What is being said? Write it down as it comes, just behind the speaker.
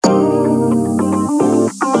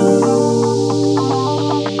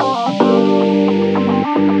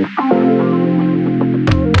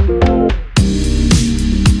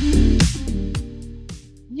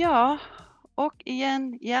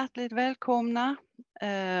hjärtligt välkomna.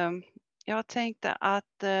 Eh, Jag tänkte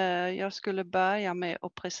att jag skulle börja med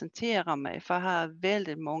att presentera mig för här är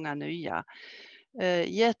väldigt många nya.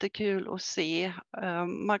 Jättekul att se.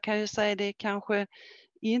 Man kan ju säga det är kanske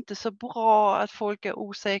inte så bra att folk är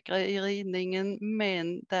osäkra i ridningen,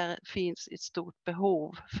 men där finns ett stort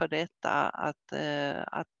behov för detta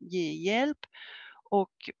att ge hjälp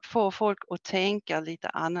och få folk att tänka lite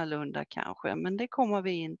annorlunda kanske, men det kommer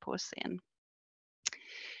vi in på sen.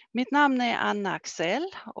 Mitt namn är Axell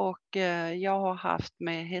och jag har haft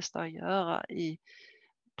med hästar att göra i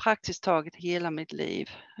praktiskt taget hela mitt liv.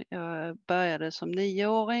 Jag började som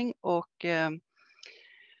 9-åring och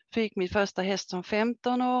fick min första häst som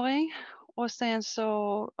 15-åring och sen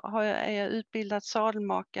så är jag utbildad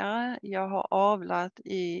sadelmakare. Jag har avlat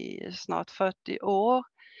i snart 40 år,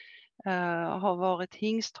 har varit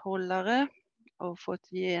hingsthållare och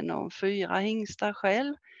fått igenom 4 hingstar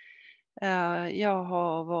själv. Jag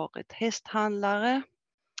har varit hästhandlare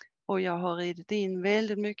och jag har ridit in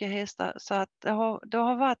väldigt mycket hästar så att det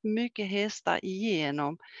har varit mycket hästar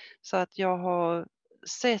igenom så att jag har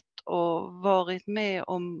sett och varit med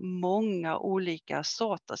om många olika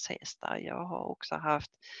sorters hästar. Jag har också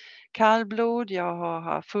haft kallblod, jag har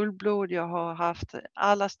haft fullblod, jag har haft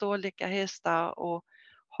alla storlekar hästar och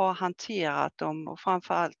har hanterat dem och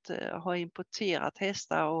framförallt har importerat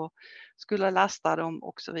hästar och skulle lasta dem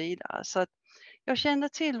och så vidare. Så att jag känner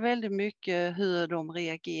till väldigt mycket hur de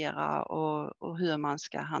reagerar och hur man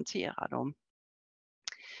ska hantera dem.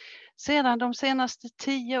 Sedan de senaste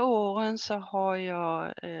 10 åren så har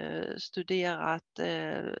jag studerat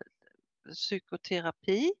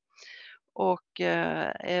psykoterapi och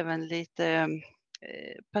även lite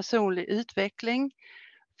personlig utveckling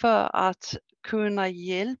för att kunna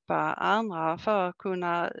hjälpa andra, för att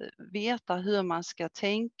kunna veta hur man ska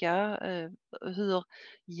tänka, hur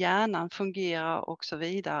hjärnan fungerar och så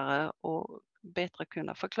vidare och bättre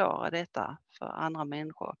kunna förklara detta för andra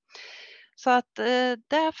människor. Så att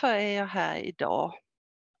därför är jag här idag.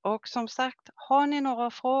 Och som sagt, har ni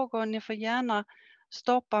några frågor, ni får gärna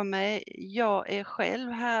stoppa mig. Jag är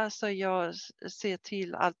själv här så jag ser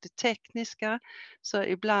till allt det tekniska. Så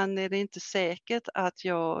ibland är det inte säkert att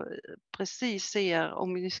jag precis ser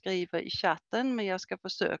om ni skriver i chatten, men jag ska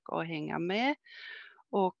försöka att hänga med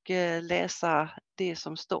och läsa det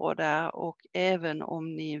som står där och även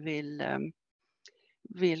om ni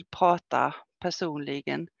vill prata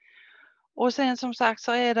personligen. Och sen som sagt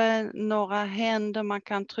så är det några händer man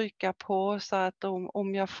kan trycka på så att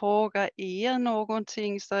om jag frågar er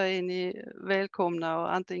någonting så är ni välkomna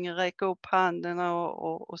att antingen räcka upp handen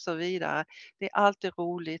och så vidare. Det är alltid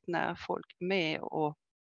roligt när folk är med och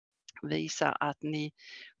visar att ni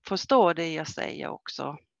förstår det jag säger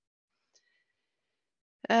också.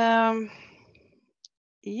 Ehm,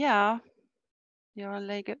 ja, jag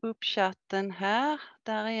lägger upp chatten här.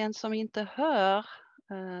 Där är en som inte hör.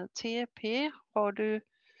 TP,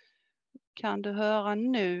 kan du höra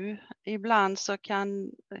nu? Ibland så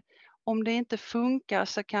kan, om det inte funkar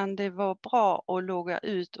så kan det vara bra att logga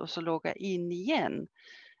ut och så logga in igen.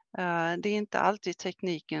 Det är inte alltid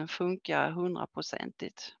tekniken funkar 100%.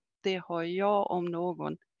 Det har jag om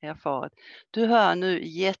någon erfarit. Du hör nu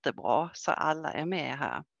jättebra så alla är med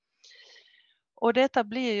här. Och detta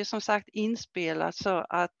blir ju som sagt inspelat så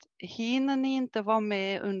att hinner ni inte vara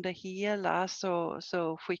med under hela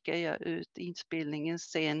så skickar jag ut inspelningen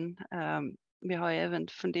sen. Vi har även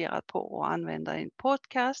funderat på att använda en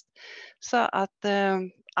podcast så att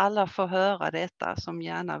alla får höra detta som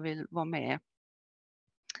gärna vill vara med.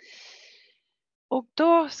 Och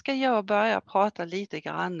då ska jag börja prata lite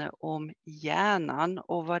grann om hjärnan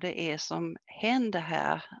och vad det är som händer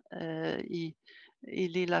här i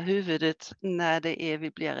lilla huvudet när det är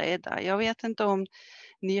vi blir rädda. Jag vet inte om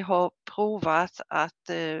ni har provat att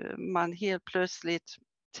man helt plötsligt,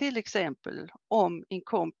 till exempel om en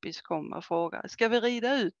kompis kommer och frågar, ska vi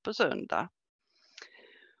rida ut på söndag?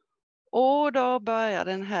 Och då börjar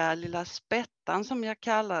den här lilla spettan som jag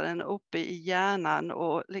kallar den uppe i hjärnan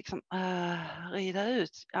och liksom rida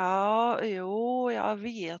ut. Ja, jo, jag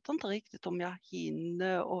vet inte riktigt om jag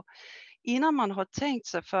hinner och innan man har tänkt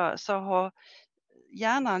sig för så har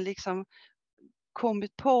hjärnan liksom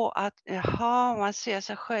kommit på att jaha, man ser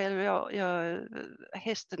sig själv,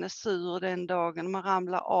 hästen är sur den dagen, man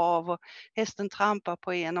ramlar av och hästen trampar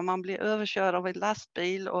på en och man blir överkörd av en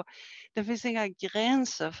lastbil och det finns inga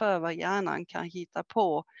gränser för vad hjärnan kan hitta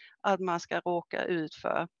på att man ska råka ut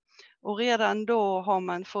för. Och redan då har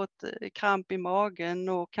man fått kramp i magen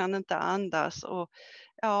och kan inte andas och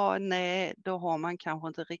ja, nej, då har man kanske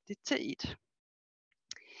inte riktigt tid.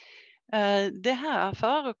 Det här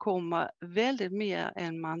förekommer väldigt mer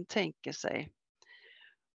än man tänker sig.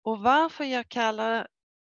 Och varför jag kallar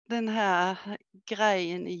den här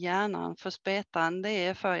grejen i hjärnan för spätan, det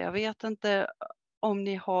är för jag vet inte om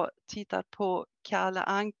ni har tittat på Kalle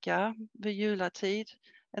Anka vid julatid.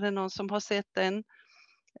 Är det någon som har sett den?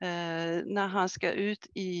 När han ska ut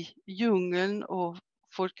i djungeln och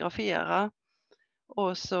fotografera.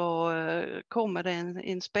 Och så kommer det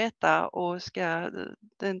en spätta och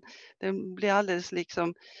den blir alldeles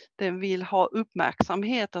liksom, den vill ha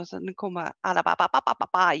uppmärksamhet och så den kommer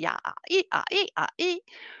 "Alabababababa, ja, i".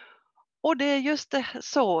 Och det är just det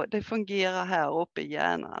så det fungerar här uppe i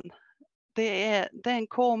hjärnan. Den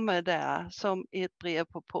kommer där som ett brev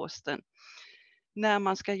på posten. När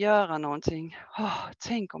man ska göra någonting,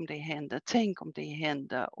 tänk om det händer, tänk om det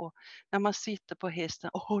händer. Och när man sitter på hästen,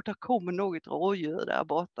 där kommer något rådjur där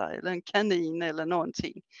borta eller en kanin eller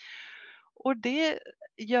någonting. Och det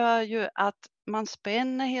gör ju att man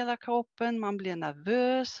spänner hela kroppen, man blir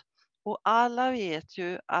nervös och alla vet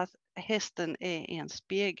ju att hästen är en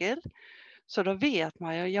spegel. Så då vet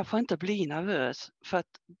man ju, jag får inte bli nervös för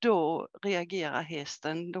att då reagerar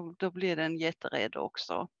hästen, då blir den jätterädd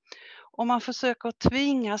också. Om man försöker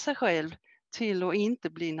tvinga sig själv till att inte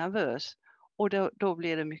bli nervös och då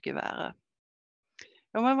blir det mycket värre.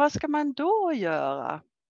 Ja, men vad ska man då göra?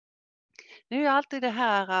 Det är ju alltid det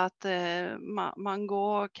här att man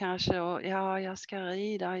går kanske och ja, jag ska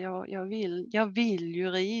rida, jag vill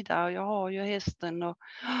ju rida och jag har ju hästen och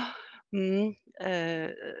mm,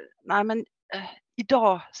 nej men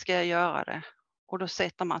idag ska jag göra det. Och då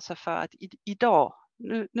sätter man sig för att idag,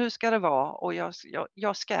 nu ska det vara och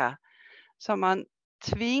jag ska. Så man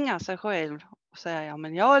tvingar sig själv och säger ja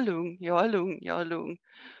men jag är lugn, jag är lugn, jag är lugn.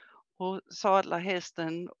 Och sadlar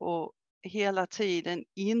hästen och hela tiden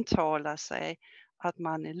intalar sig att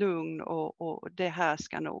man är lugn och det här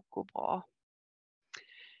ska nog gå bra.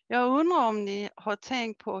 Jag undrar om ni har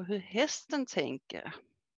tänkt på hur hästen tänker.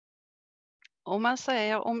 Om man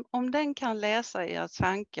säger om den kan läsa era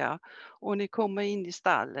tankar och ni kommer in i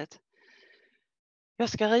stallet. Jag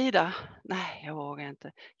ska rida. Nej, jag vågar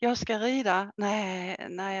inte. Jag ska rida. Nej,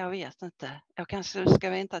 jag vet inte. Jag kanske ska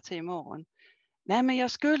vänta till imorgon. Nej, men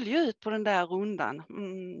jag skulle ju ut på den där rundan.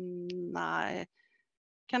 Nej.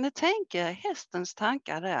 Kan ni tänka er hästens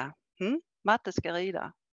tankar där? Matte ska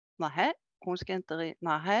rida. Nähä, hon ska inte rida.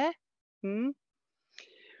 Nähä. Mm.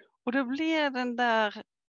 Och då blir den där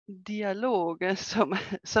dialogen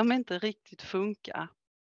som inte riktigt funkar.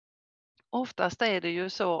 Oftast är det ju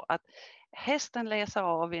så att hästen läser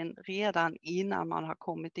av en redan innan man har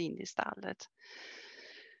kommit in i stallet.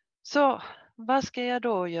 Så vad ska jag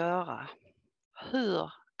då göra?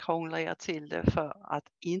 Hur krånglar jag till det för att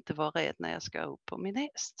inte vara rädd när jag ska upp på min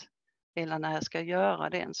häst? Eller när jag ska göra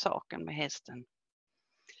den saken med hästen.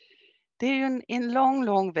 Det är ju en lång,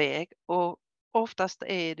 lång väg och oftast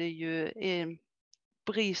är det ju en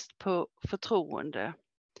brist på förtroende.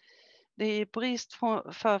 Det är brist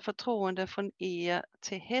för förtroende från er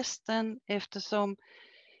till hästen eftersom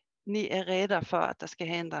ni är rädda för att det ska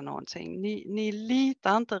hända någonting. Ni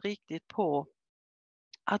litar inte riktigt på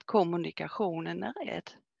att kommunikationen är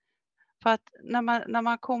rätt. För att när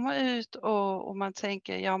man kommer ut och man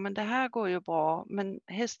tänker, ja men det här går ju bra, men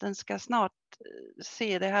hästen ska snart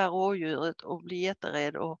se det här rådjuret och bli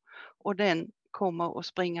jätterädd och den kommer att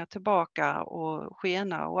springa tillbaka och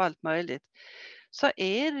skena och allt möjligt. Så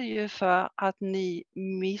är det ju för att ni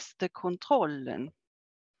miste kontrollen.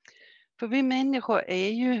 För vi människor är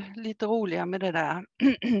ju lite roliga med det där.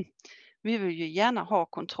 Vi vill ju gärna ha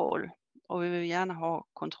kontroll och vi vill gärna ha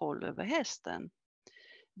kontroll över hästen.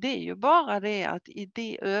 Det är ju bara det att i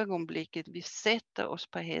det ögonblicket vi sätter oss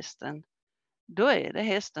på hästen, då är det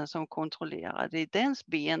hästen som kontrollerar. Det är dens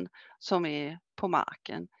ben som är på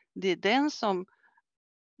marken. Det är den som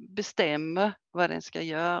bestämmer vad den ska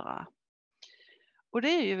göra. Och det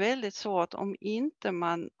är ju väldigt svårt om inte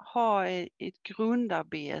man har ett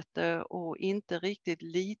grundarbete och inte riktigt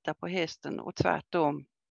litar på hästen och tvärtom.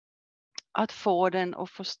 Att få den att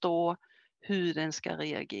förstå hur den ska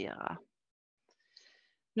reagera.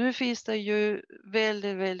 Nu finns det ju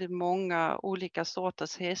väldigt, väldigt många olika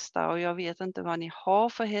sorters hästar och jag vet inte vad ni har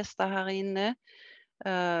för hästar här inne.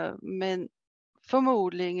 Men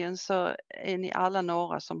förmodligen så är ni alla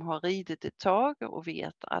några som har ridit ett tag och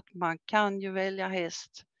vet att man kan ju välja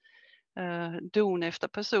häst don efter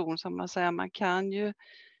person som man säger. Man kan ju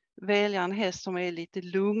välja en häst som är lite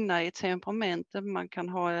lugnare i temperamentet. Man kan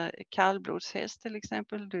ha kallblodshäst till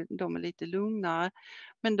exempel. De är lite lugnare.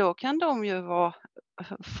 Men då kan de ju vara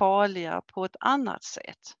farliga på ett annat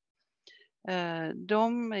sätt.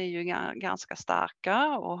 De är ju ganska starka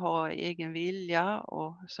och har egen vilja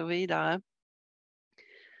och så vidare.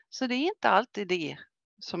 Så det är inte alltid det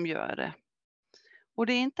som gör det. Och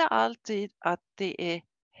det är inte alltid att det är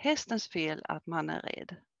hästens fel att man är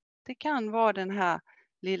rädd. Det kan vara den här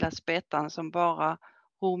lilla spettan som bara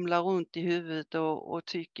rumlar runt i huvudet och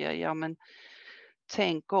tycker, ja men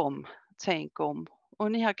tänk om, tänk om.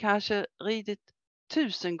 Och ni har kanske ridit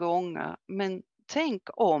 1000 gånger, men tänk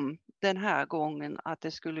om den här gången att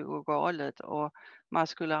det skulle gå galet och man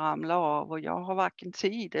skulle ramla av och jag har varken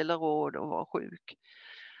tid eller råd att vara sjuk.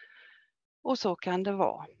 Och så kan det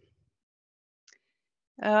vara.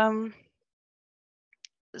 Ehm,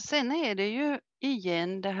 Sen är det ju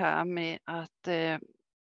igen det här med att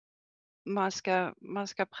man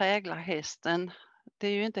ska prägla hästen. Det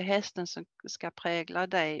är ju inte hästen som ska prägla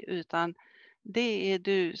dig, utan det är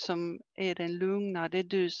du som är den lugna. Det är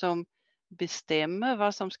du som bestämmer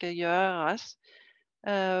vad som ska göras.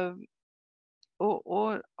 Eh,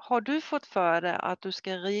 och har du fått för dig att du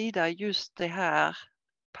ska rida just det här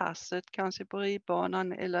passet, kanske på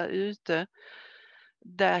ridbanan eller ute,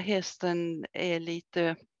 där hästen är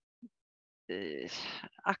lite eh,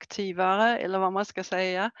 aktivare eller vad man ska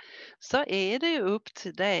säga, så är det ju upp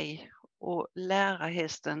till dig att lära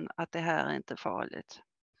hästen att det här är inte farligt.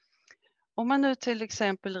 Om man nu till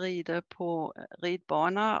exempel rider på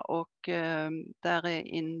ridbana och där är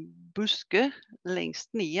en buske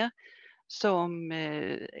längst ner som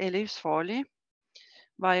är livsfarlig.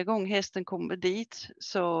 Varje gång hästen kommer dit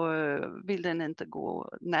så vill den inte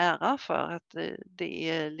gå nära för att det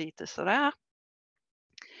är lite sådär.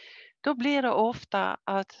 Då blir det ofta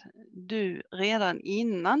att du redan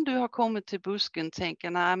innan du har kommit till busken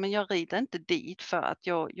tänker: "Nej, men jag rider inte dit för att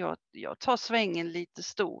jag tar svängen lite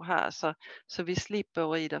stor här så vi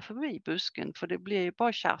slipper att rida förbi busken, för det blir ju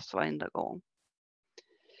bara tjafs varenda gång."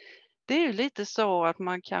 Det är ju lite så att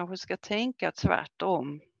man kanske ska tänka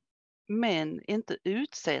tvärtom, men inte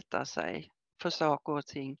utsätta sig för saker och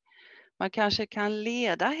ting. Man kanske kan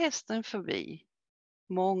leda hästen förbi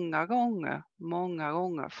många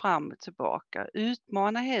gånger fram och tillbaka.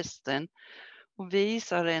 Utmana hästen och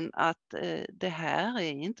visa den att det här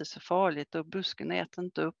är inte så farligt och busken äter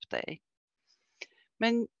inte upp dig.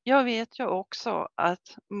 Men jag vet ju också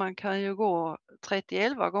att man kan ju gå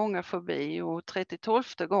 31 gånger förbi och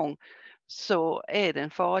 32:e gång så är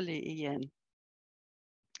den farlig igen.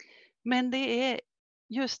 Men det är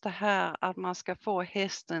just det här att man ska få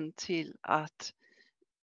hästen till att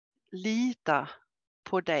lita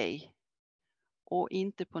på dig och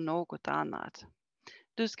inte på något annat.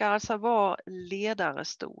 Du ska alltså vara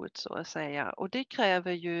ledarstoet så att säga, och det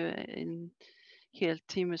kräver ju en hel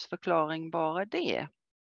timmes förklaring bara det.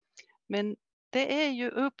 Men det är ju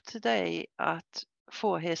upp till dig att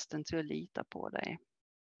få hästen till att lita på dig.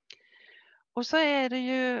 Och så är det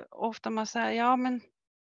ju ofta man säger, ja men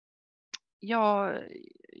jag,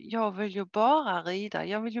 jag vill ju bara rida,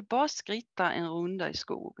 jag vill ju bara skritta en runda i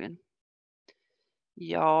skogen.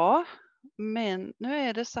 Ja, men nu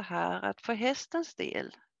är det så här att för hästens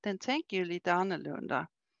del, den tänker ju lite annorlunda.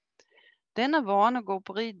 Den är van att gå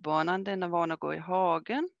på ridbanan, den är van att gå i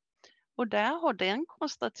hagen och där har den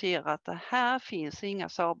konstaterat att här finns inga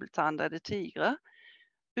sabeltandade tigrar,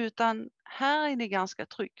 utan här är det ganska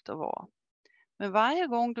tryggt att vara. Men varje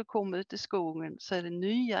gång du kommer ut i skogen så är det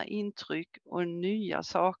nya intryck och nya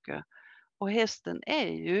saker, och hästen är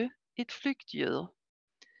ju ett flyktdjur.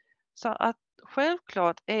 Så att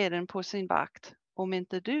självklart är den på sin vakt om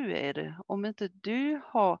inte du är det. Om inte du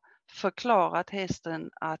har förklarat hästen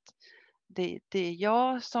att det är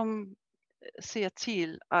jag som ser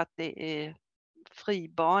till att det är fri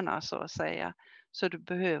bana så att säga. Så du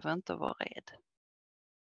behöver inte vara rädd.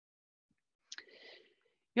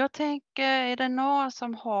 Jag tänker, är det några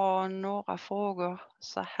som har några frågor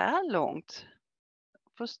så här långt?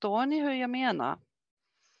 Förstår ni hur jag menar?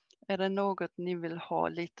 Är det något ni vill ha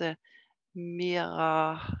lite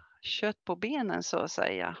mera kött på benen så att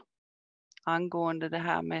säga, angående det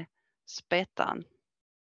här med spettan?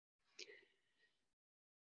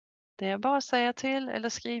 Det är bara att säga till eller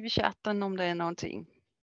skriv i chatten om det är någonting.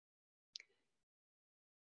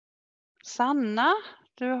 Sanna,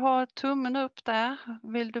 du har tummen upp där.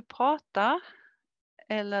 Vill du prata?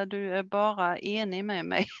 Eller du är bara enig med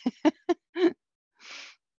mig?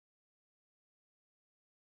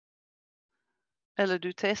 Eller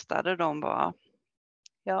du testade dem bara?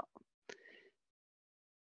 Ja.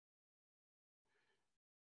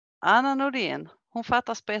 Anna Nordén, hon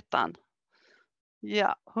fattar spettan.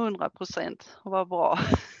 Ja, 100%. Vad bra.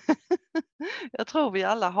 Jag tror vi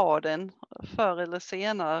alla har den förr eller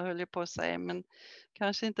senare höll jag på att säga, men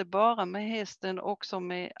kanske inte bara med hästen, också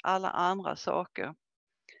med alla andra saker.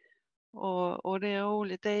 Och det är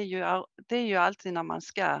roligt, det är ju alltid när man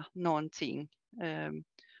ska någonting.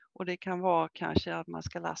 Och det kan vara kanske att man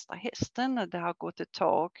ska lasta hästen. Det har gått ett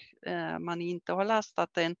tag, man inte har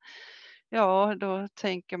lastat den. Ja, då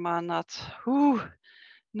tänker man att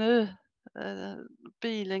nu eh,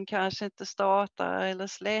 bilen kanske inte startar eller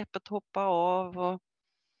släpet hoppar av. Och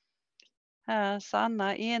här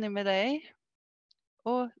Sanna, enig med dig.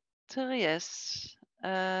 Och Therese,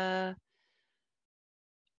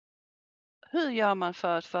 hur gör man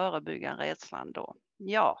för att förebygga rädslan då?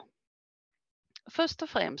 Ja, först och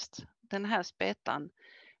främst den här spettan.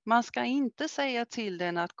 Man ska inte säga till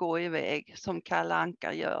den att gå iväg som Kalle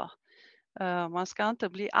Anka gör. Man ska inte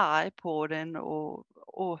bli arg på den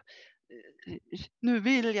och nu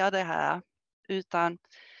vill jag det här. Utan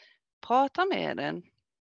prata med den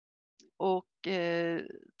och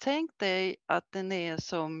tänk dig att den är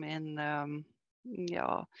som en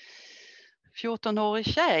ja, 14-årig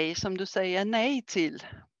tjej som du säger nej till.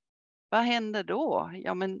 Vad händer då?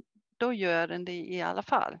 Ja, men då gör den det i alla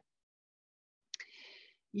fall.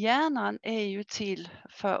 Hjärnan är ju till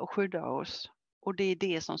för att skydda oss och det är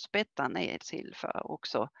det som spettan är till för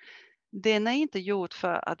också. Den är inte gjord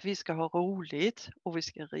för att vi ska ha roligt och vi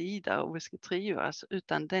ska rida och vi ska trivas,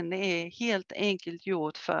 utan den är helt enkelt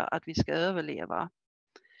gjord för att vi ska överleva.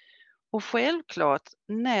 Och självklart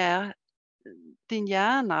när din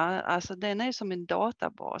hjärna, alltså den är som en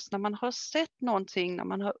databas. När man har sett någonting, när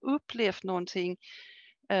man har upplevt någonting,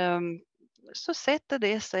 ehm, så sätter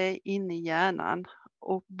det sig in i hjärnan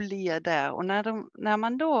och blir där. Och när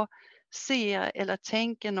man då ser eller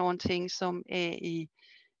tänker någonting som är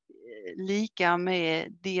lika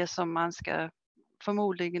med det som man ska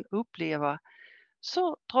förmodligen uppleva,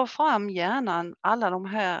 så drar fram hjärnan alla de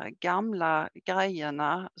här gamla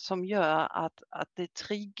grejerna som gör att det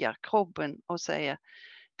triggar kroppen och säger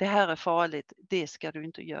det här är farligt, det ska du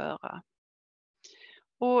inte göra.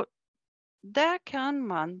 Och där kan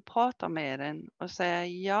man prata med den och säga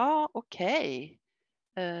ja, okej.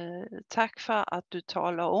 Tack för att du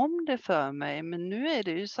talar om det för mig, men nu är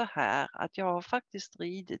det ju så här att jag har faktiskt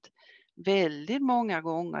ridit väldigt många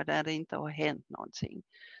gånger där det inte har hänt någonting.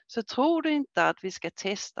 Så tror du inte att vi ska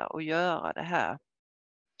testa och göra det här?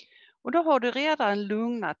 Och då har du redan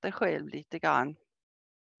lugnat dig själv lite grann.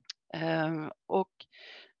 Och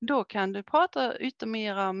då kan du prata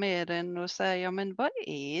yttermera med den och säga, men vad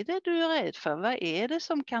är det du är rädd för? Vad är det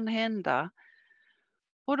som kan hända?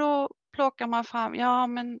 Och då plockar man fram, ja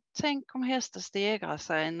men tänk om hästen stegrar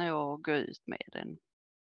sig när jag går ut med den.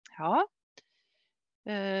 Ja,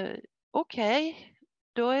 okej,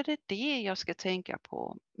 då är det jag ska tänka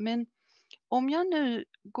på. Men om jag nu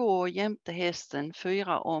går jämte hästen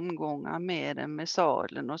 4 omgångar med den med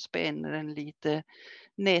sadeln och spänner den lite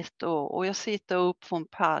nätt och jag sitter upp från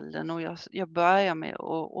pallen och jag börjar med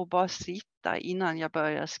att bara sitta innan jag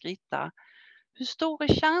börjar skritta. Hur stor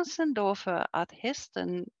är chansen då för att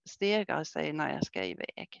hästen stegrar sig när jag ska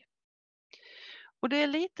iväg? Och det är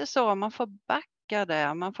lite så, man får backa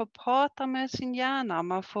där, man får prata med sin hjärna,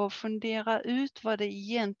 man får fundera ut vad det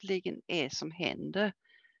egentligen är som händer.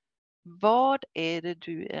 Vad är det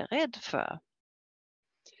du är rädd för?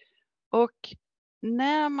 Och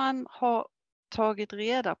när man har tagit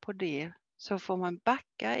reda på det så får man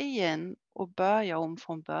backa igen och börja om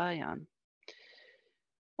från början.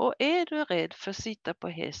 Och är du rädd för att sitta på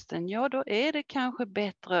hästen, ja då är det kanske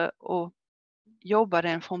bättre att jobba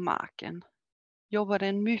den från marken. Jobba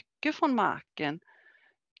den mycket från marken,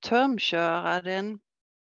 tömköra den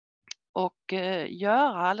och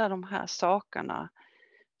göra alla de här sakerna.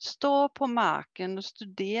 Stå på marken och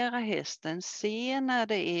studera hästen, se när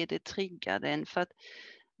det triggar den. För att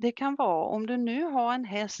det kan vara, om du nu har en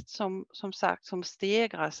häst som sagt som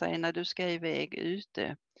stegrar sig när du ska iväg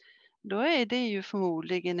ute. Då är det ju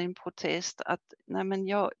förmodligen en protest att nej men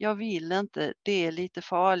jag vill inte, det är lite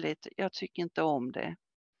farligt, jag tycker inte om det.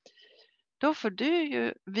 Då får du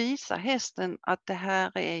ju visa hästen att det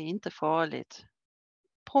här är inte farligt.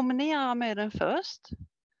 Promenera med den först.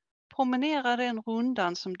 Promenera den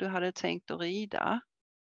rundan som du hade tänkt att rida.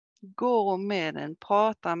 Gå med den,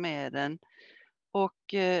 prata med den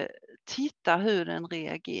och titta hur den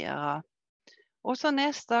reagerar. Och så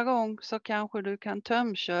nästa gång så kanske du kan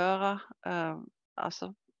tömköra,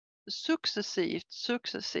 alltså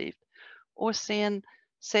successivt och sen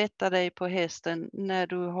sätta dig på hästen när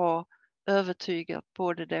du har övertygat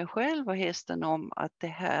både dig själv och hästen om att det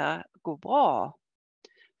här går bra.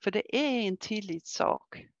 För det är en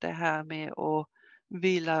tillitssak det här med att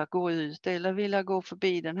vilja gå ut eller vilja gå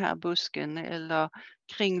förbi den här busken eller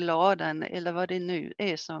kring ladan eller vad det nu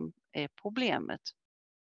är som är problemet.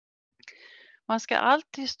 Man ska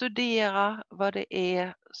alltid studera vad det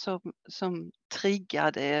är som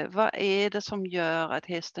triggar det. Vad är det som gör att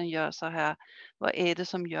hästen gör så här? Vad är det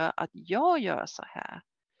som gör att jag gör så här?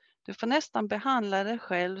 Du får nästan behandla dig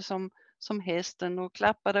själv som hästen och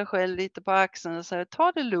klappa dig själv lite på axeln och säga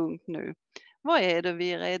ta det lugnt nu. Vad är det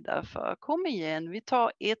vi är rädda för? Kom igen, vi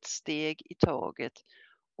tar ett steg i taget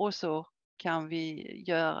och så kan vi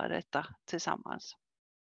göra detta tillsammans.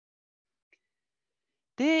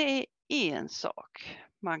 Det är en sak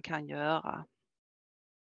man kan göra.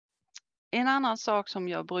 En annan sak som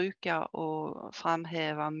jag brukar att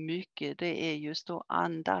framhäva mycket, det är just att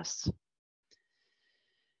andas.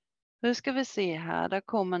 Nu ska vi se här, där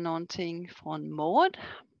kommer någonting från Maud.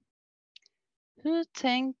 Hur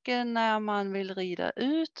tänker när man vill rida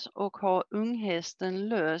ut och ha unghästen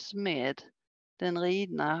lös med den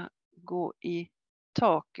ridna gå i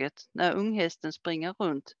taket när unghästen springer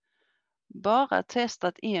runt? Bara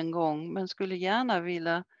testat en gång men skulle gärna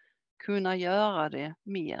vilja kunna göra det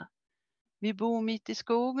mer. Vi bor mitt i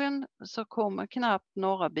skogen så kommer knappt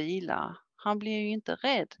några bilar. Han blir ju inte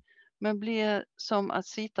rädd, men blir som att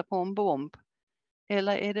sitta på en bomb.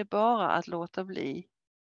 Eller är det bara att låta bli?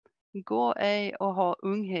 Går ej att ha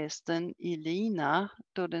unghästen i lina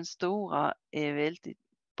då den stora är väldigt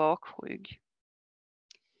bakskygg.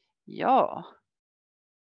 Ja,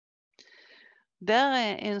 där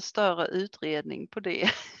är en större utredning på det.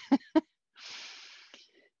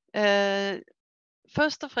 eh,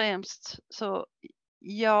 Först och främst så,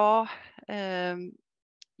 ja,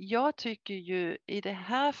 jag tycker ju i det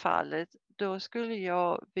här fallet, då skulle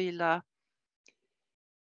jag vilja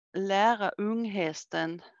lära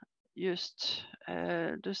unghästen just,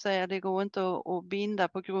 du säger det går inte att binda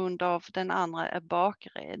på grund av den andra är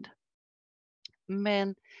bakrädd.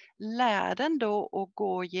 Men lär den då att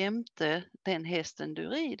gå jämte den hästen du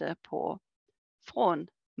rider på från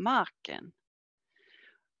marken.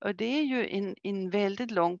 Och det är ju en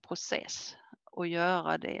väldigt lång process att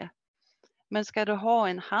göra det. Men ska du ha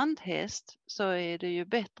en handhäst så är det ju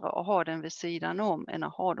bättre att ha den vid sidan om än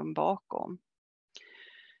att ha dem bakom.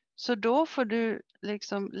 Så då får du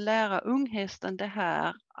liksom lära unghästen det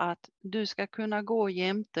här att du ska kunna gå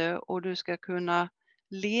jämte och du ska kunna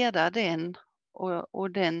leda den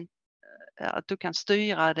och den, att du kan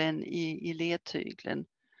styra den i ledtygeln.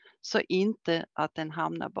 Så inte att den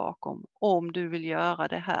hamnar bakom om du vill göra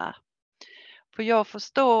det här. För jag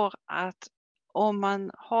förstår att om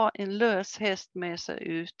man har en lös häst med sig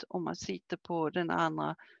ut och man sitter på den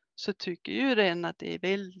andra så tycker ju den att det är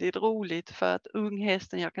väldigt roligt för att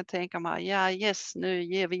unghästen, jag kan tänka mig, ja yes nu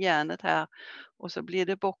ger vi järnet här och så blir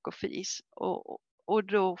det bock och fis. Och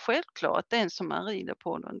då självklart den som man rider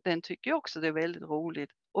på den tycker också det är väldigt roligt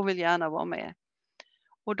och vill gärna vara med.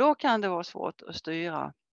 Och då kan det vara svårt att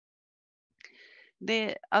styra.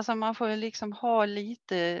 Alltså man får ju liksom ha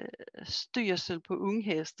lite styrsel på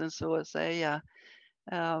unghästen så att säga.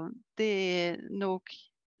 Det är nog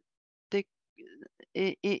det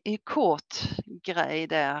är kort grej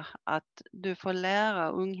där att du får lära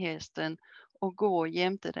unghästen att gå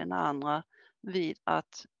jämte den andra vid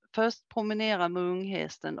att först promenera med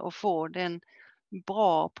unghästen och få den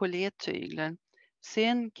bra på ledtygeln.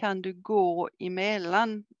 Sen kan du gå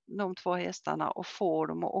emellan de två hästarna och få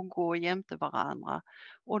dem att gå jämte varandra.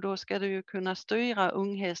 Och då ska du ju kunna styra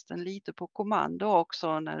unghästen lite på kommando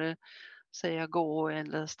också när du säger gå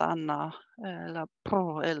eller stanna eller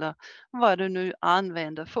på eller vad du nu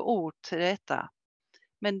använder för ord till detta.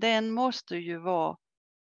 Men den måste ju vara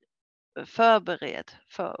förberedd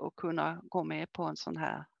för att kunna gå med på en sån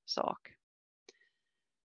här sak.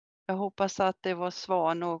 Jag hoppas att det var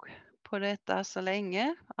svar nog på detta så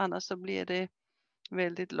länge, annars så blir det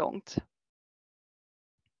väldigt långt.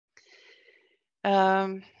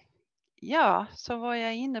 Ja, så var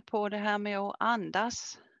jag inne på det här med att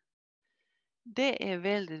andas. Det är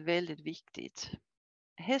väldigt, väldigt viktigt.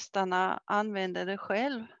 Hästarna använder det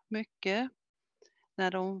själv mycket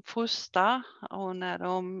när de frustar och när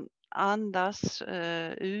de andas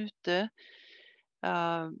ute.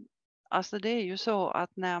 Alltså det är ju så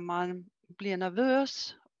att när man blir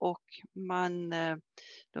nervös och man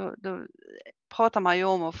då pratar man ju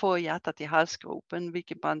om att få hjärtat i halsgropen,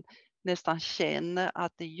 vilket man nästan känner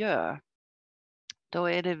att det gör. Då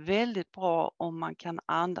är det väldigt bra om man kan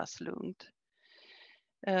andas lugnt.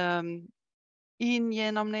 In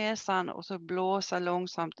genom näsan och så blåsa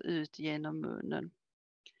långsamt ut genom munnen.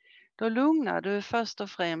 Då lugnar du först och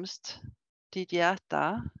främst ditt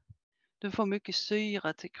hjärta. Du får mycket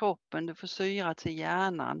syre till kroppen, du får syre till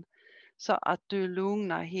hjärnan så att du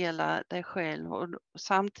lugnar hela dig själv och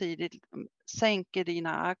samtidigt sänker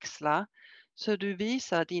dina axlar så du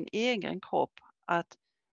visar din egen kropp att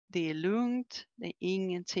Det är lugnt, det är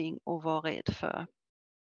ingenting att vara rädd för.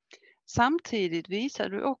 Samtidigt visar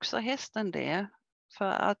du också hästen det,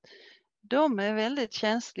 för att de är väldigt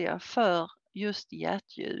känsliga för just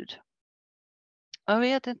hjärtljud. Jag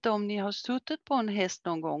vet inte om ni har suttit på en häst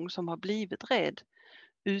någon gång som har blivit rädd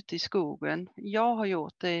ute i skogen. Jag har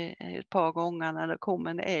gjort det ett par gånger när det kom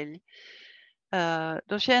en älg.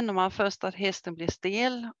 Då känner man först att hästen blir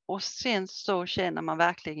stel och sen så känner man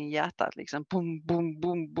verkligen hjärtat liksom bom, bom,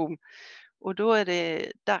 bom, bom. Och då är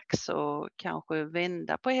det dags att kanske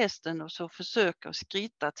vända på hästen och så försöka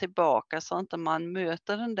skritta tillbaka så inte man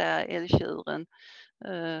möter den där älgtjuren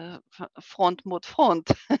front mot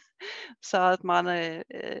front. Så att man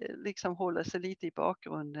liksom håller sig lite i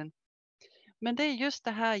bakgrunden. Men det är just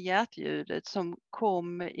det här hjärtljudet som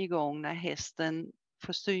kommer igång när hästen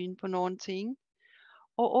får syn på någonting.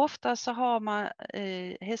 Och ofta så har man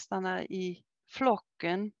hästarna i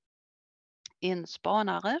flocken en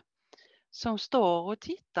spanare som står och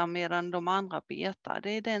tittar medan de andra betar. Det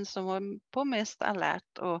är den som är på mest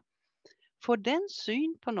alert, och får den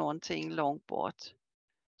syn på någonting långt bort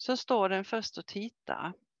så står den först och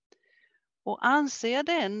tittar. Och anser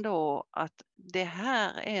den då att det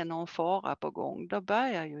här är någon fara på gång, då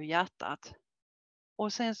börjar ju hjärtat.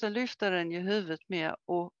 Och sen så lyfter den ju huvudet mer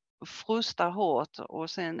och frustar hårt, och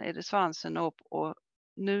sen är det svansen upp och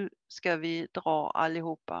nu ska vi dra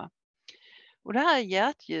allihopa. Och det här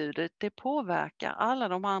hjärtljudet, det påverkar alla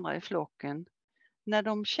de andra i flocken. När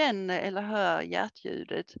de känner eller hör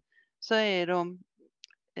hjärtljudet så är de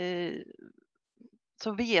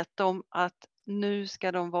så vet de att nu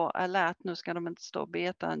ska de vara alert, nu ska de inte stå och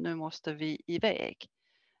beta, nu måste vi iväg.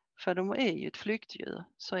 För de är ju ett flyktdjur,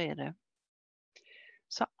 så är det.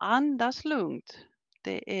 Så andas lugnt,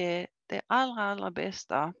 det är det allra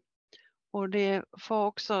bästa. Och det får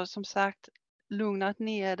också som sagt lugnat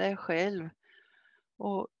ner dig själv.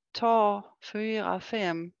 Och ta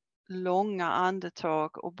 4-5 långa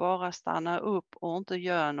andetag och bara stanna upp och inte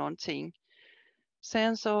göra någonting.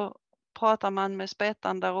 Sen så pratar man med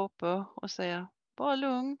spettan där uppe och säger bara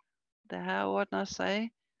lugn, det här ordnar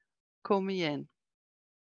sig, kom igen.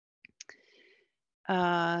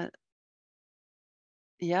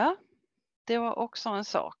 Ja, det var också en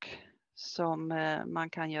sak som man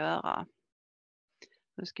kan göra.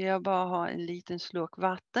 Nu ska jag bara ha en liten slurk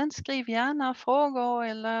vatten. Skriv gärna frågor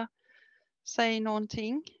eller säg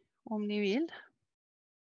någonting om ni vill.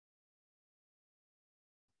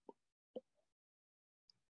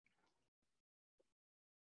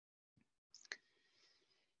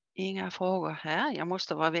 Inga frågor här. Jag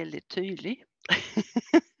måste vara väldigt tydlig.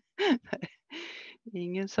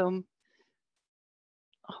 Ingen som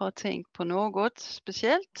har tänkt på något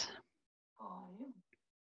speciellt.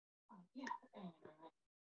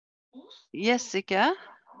 Jessica,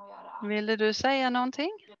 ville du säga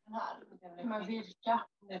någonting? Med virka.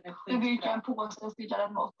 Med virka en påse och fylla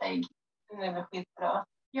den med 8 ägg. Med skitbra.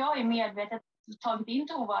 Jag är medvetet tagit in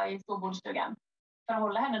Tova i storbordsstugan för att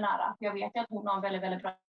hålla henne nära. Jag vet att hon har en väldigt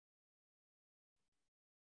bra.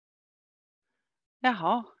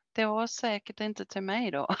 Jaha, det var säkert inte till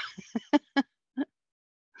mig då.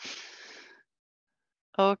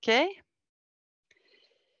 Okej.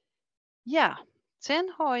 Ja,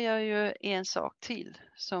 sen har jag ju en sak till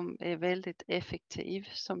som är väldigt effektiv,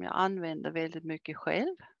 som jag använder väldigt mycket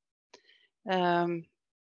själv.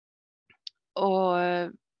 Och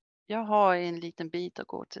jag har en liten bit att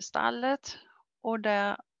gå till stallet och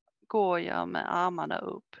där går jag med armarna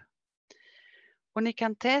upp. Och ni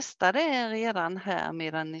kan testa det redan här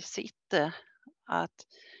medan ni sitter, att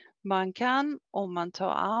man kan, om man tar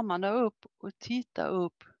armarna upp och tittar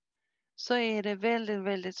upp, så är det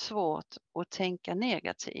väldigt svårt att tänka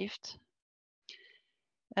negativt.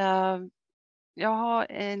 Jag har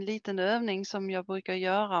en liten övning som jag brukar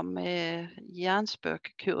göra med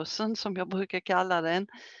hjärnspökkursen, som jag brukar kalla den,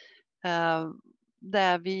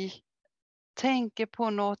 där vi tänker på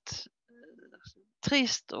något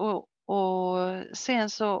trist och sen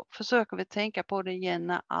så försöker vi tänka på det igen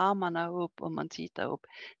när armarna är upp och man tittar upp.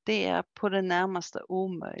 Det är på det närmaste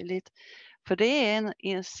omöjligt. För det är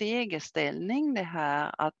en segerställning det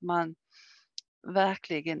här, att man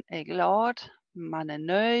verkligen är glad, man är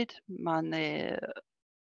nöjd, man är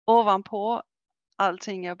ovanpå,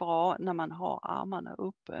 allting är bra när man har armarna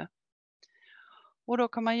uppe. Och då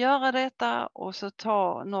kan man göra detta och så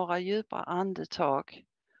ta några djupa andetag.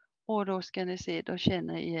 Och då ska ni se, då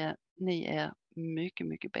känner ni er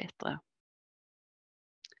mycket bättre.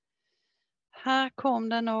 Här kom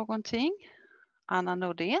det någonting. Anna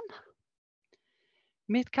Nordén.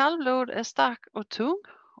 Mitt kallblod är stark och tung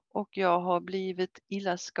och jag har blivit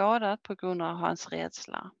illa skadad på grund av hans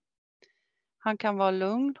rädsla. Han kan vara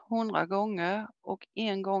lugn 100 gånger och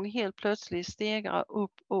en gång helt plötsligt stegra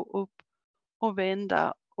upp och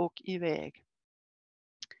vända och iväg.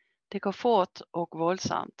 Det går fort och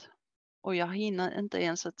våldsamt och jag hinner inte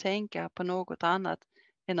ens att tänka på något annat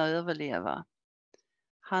än att överleva.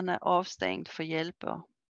 Han är avstängd för hjälper.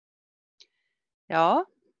 Ja,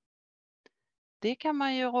 det kan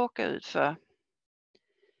man ju råka ut för.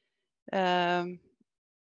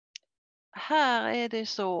 Här är det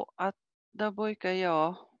så att där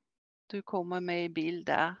brukar du kommer med i bild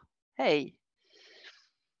där. Hej!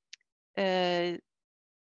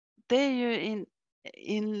 Det är ju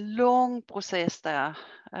en lång process där.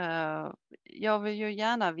 Jag vill ju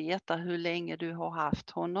gärna veta hur länge du har haft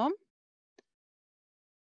honom.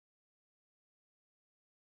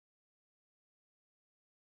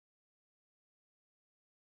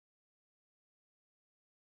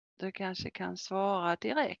 Du kanske kan svara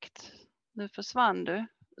direkt. Nu försvann du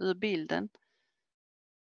ur bilden.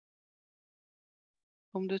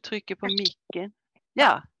 Om du trycker på micken.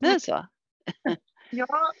 Ja, nu så. Ja,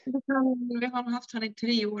 vi har haft han i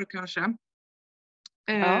 3 år kanske.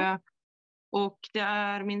 Ja, Och det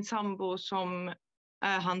är min sambo som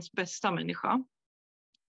är hans bästa människa.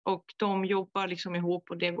 Och de jobbar liksom ihop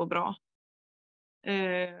och det går bra.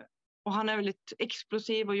 Och han är väldigt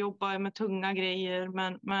explosiv och jobbar med tunga grejer.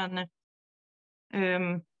 Men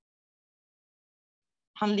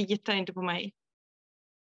han litar inte på mig.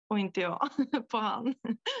 Och inte jag på han.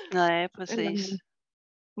 nej precis.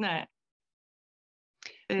 Nej.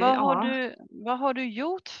 Vad har du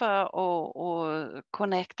gjort för att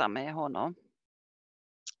connecta med honom?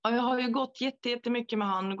 Ja, jag har ju gått jättemycket med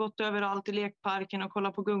han. Gått överallt i lekparken och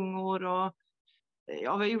kollat på gungor. Och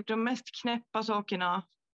jag har gjort de mest knäppa sakerna.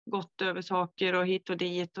 Gått över saker och hit och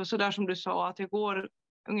dit. Och så där som du sa, att jag går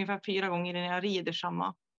ungefär 4 gånger när jag rider samma.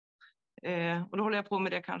 Och då håller jag på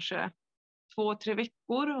med det kanske 2-3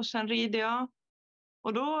 veckor. Och sen rider jag.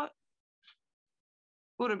 Och då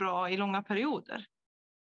går det bra i långa perioder.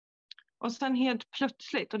 Och sen helt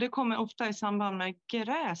plötsligt, och det kommer ofta i samband med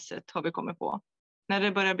gräset har vi kommit på. När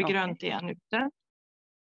det börjar bli Okej. grönt igen ute.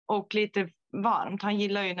 Och lite varmt, han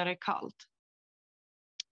gillar ju när det är kallt.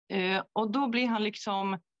 Och då blir han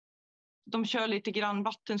liksom, de kör lite grann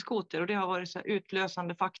vattenskoter och det har varit så här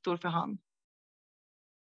utlösande faktor för han.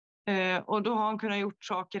 Och då har han kunnat gjort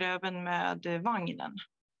saker även med vagnen.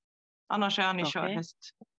 Annars är han i körhäst.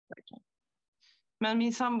 Men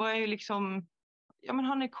min sambo är ju liksom, ja men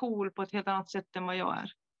han är cool på ett helt annat sätt än vad jag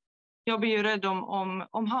är. Jag blir ju rädd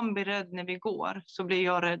om han blir rädd när vi går så blir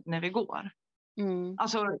jag rädd när vi går. Mm.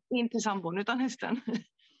 Alltså inte sambon utan hästen.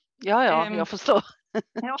 Ja, jag förstår.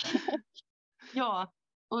 Ja. Ja,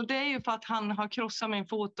 och det är ju för att han har krossat min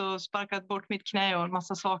fot och sparkat bort mitt knä och en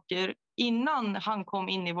massa saker innan han kom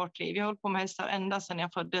in i vårt liv. Jag har hållit på med hästar ända sedan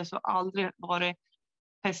jag föddes och aldrig varit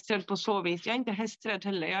hästrädd på så vis. Jag är inte hästrädd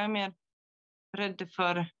heller, jag är mer rädd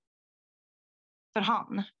för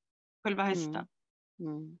han, själva hästen.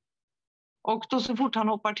 Mm. Och då så fort han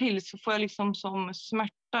hoppar till så får jag liksom som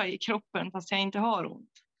smärta i kroppen fast jag inte har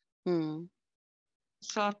ont. Mm.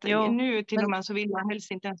 Så att Jo, nu till och med så vill jag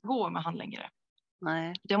helst inte ens gå med han längre.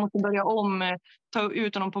 nej. Jag måste börja om, ta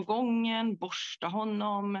ut honom på gången, borsta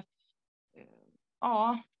honom.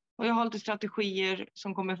 Ja, och jag har lite strategier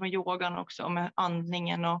som kommer från yogan också med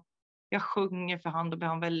andningen. Och jag sjunger för han, då blir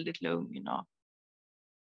han väldigt lugn. Och,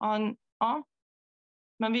 ja,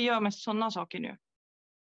 men vi gör mest sådana saker nu.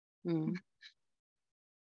 Mm.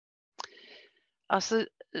 Alltså,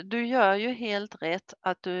 du gör ju helt rätt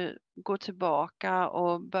att du går tillbaka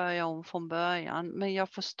och börjar om från början. Men jag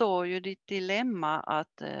förstår ju ditt dilemma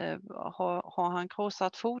att har han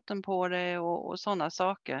krossat foten på det och sådana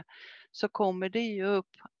saker så kommer det ju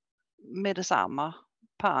upp med detsamma.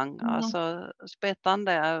 Pang, alltså spettan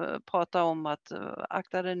där pratar om att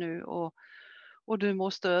akta dig nu och du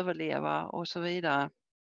måste överleva och så vidare.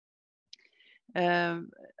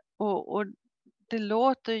 Och det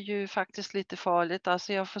låter ju faktiskt lite farligt.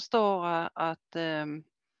 Alltså jag förstår att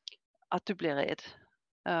du blir rädd.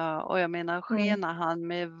 Och jag menar, skenar han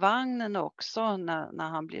med vagnen också när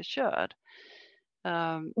han blir körd?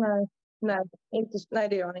 Nej,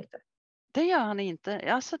 det gör han inte. Det gör han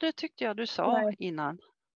inte. Alltså det tyckte jag du sa innan.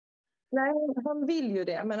 Nej, han vill ju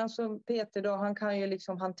det. Men alltså Peter då, han kan ju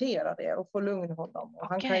liksom hantera det och få lugn honom. Och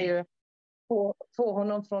han kan ju få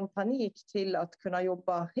honom från panik till att kunna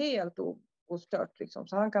jobba helt ostört. Liksom.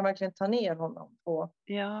 Så han kan verkligen ta ner honom. Och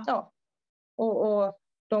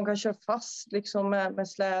de kan köra fast liksom, med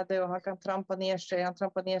släde och han kan trampa ner sig. Han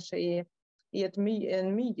trampade ner sig i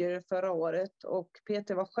en myr förra året. Och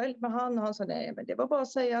Peter var själv med han. Och han sa nej, men det var bara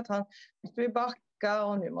att säga att han måste vi backa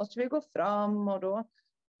och nu måste vi gå fram. Och då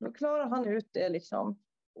Då klarar han ut det liksom.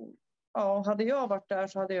 Ja, hade jag varit där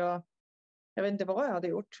så hade jag vet inte vad jag hade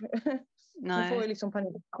gjort. Jag får ju Nej. liksom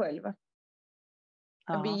panik själv.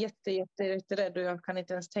 Jag blir Ja. jätterädd och jag kan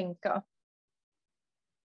inte ens tänka.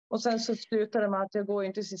 Och sen så slutar det med att jag går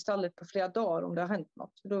inte till stallet på flera dagar om det har hänt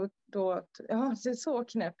något. Ja, det är så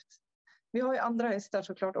knäppt. Vi har ju andra hästar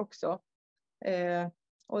såklart också.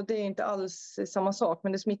 Och det är inte alls samma sak,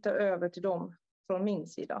 men det smittar över till dem från min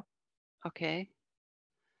sida. Okej.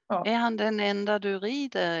 Ja. Är han den enda du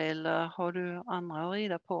rider eller har du andra att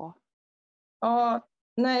rida på? Ja,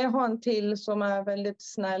 nej, jag har en till som är väldigt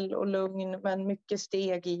snäll och lugn, men mycket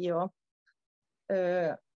steg i.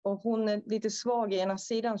 Och hon är lite svag i ena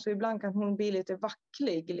sidan, så ibland kan hon bli lite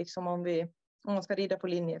vacklig, liksom om man ska rida på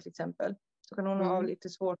linje till exempel. Så kan hon ha lite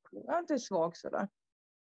svårt, inte svag sådär.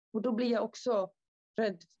 Och då blir jag också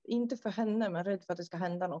rädd, inte för henne, men rädd för att det ska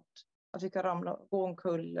hända något. Att vi kan ramla, gå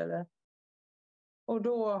omkull eller... Och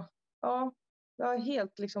då, ja, jag är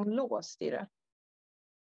helt liksom låst i det.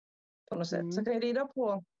 På något sätt. Så jag kan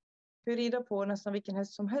jag rida på nästan vilken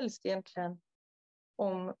häst som helst egentligen.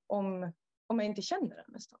 Om jag inte känner den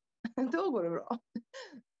nästan. Då går det bra.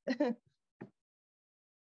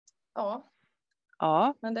 Ja,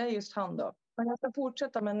 Ja. men det är just han då. Men jag ska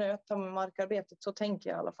fortsätta med nöta med markarbetet, så tänker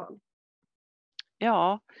jag i alla fall.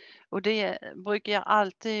 Ja, och det brukar jag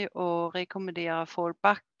alltid att rekommendera folk.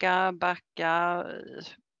 Backa.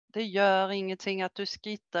 Det gör ingenting att du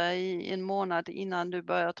skrittar i en månad innan du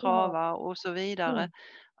börjar trava och så vidare.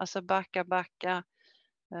 Alltså backa.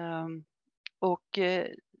 Och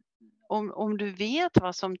om du vet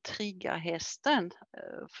vad som triggar hästen,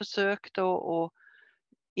 försök då att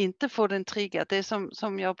inte få den triggad. Det är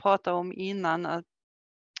som jag pratade om innan,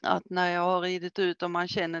 att när jag har ridit ut och man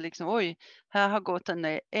känner liksom oj, här har gått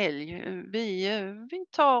en älg. Vi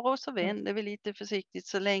tar oss och vänder vi lite försiktigt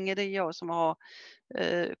så länge det är jag som har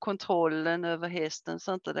kontrollen över hästen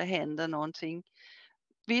så inte det händer någonting.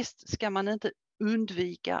 Visst ska man inte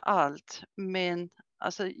undvika allt, men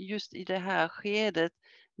alltså just i det här skedet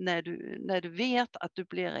när du vet att du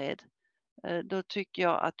blir rädd, då tycker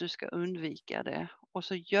jag att du ska undvika det och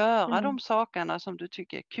så göra de sakerna som du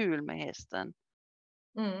tycker är kul med hästen.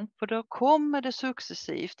 För då kommer det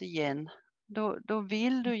successivt igen. Då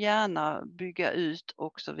vill du gärna bygga ut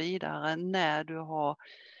och så vidare när du har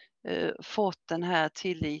fått den här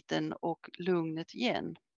tilliten och lugnet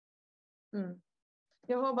igen.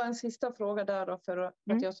 Jag har bara en sista fråga där då för att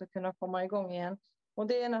jag ska kunna komma igång igen. Och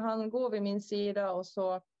det är när han går vid min sida och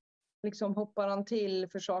så liksom hoppar han till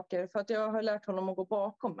för saker. För att jag har lärt honom att gå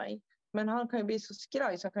bakom mig. Men han kan ju bli så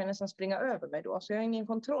skraj så han kan ju nästan springa över mig då. Så jag har ingen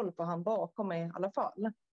kontroll på han bakom mig i alla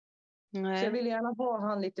fall. Nej. Så jag vill gärna ha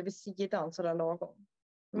han lite vid sidan sådär lagom.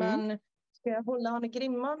 Men ska jag hålla han i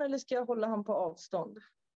grimman eller ska jag hålla han på avstånd?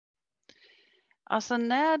 Alltså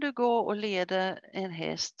när du går och leder en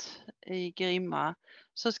häst i grimma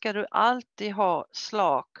så ska du alltid ha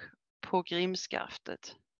slak på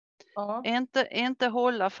grimskaftet. Ja. Inte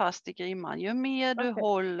hålla fast i grimman. Ju mer du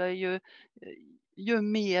håller ju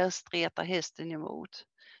mer stretar hästen emot.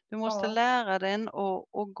 Du måste lära den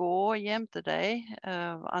att gå jämte dig.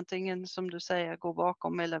 Antingen som du säger gå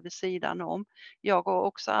bakom eller vid sidan om. Jag går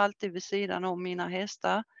också alltid vid sidan om mina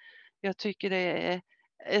hästar. Jag tycker det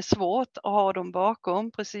är svårt att ha dem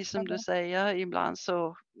bakom, precis som du säger. Ibland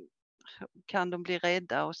så kan de bli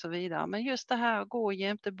rädda och så vidare. Men just det här att gå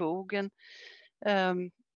jämte bogen.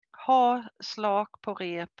 Ha slak på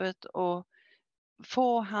repet och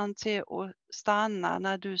få han till att stanna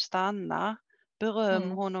när du stannar.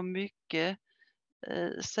 Beröm honom mycket.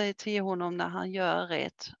 Säg till honom när han gör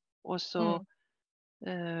rätt och så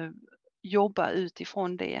jobba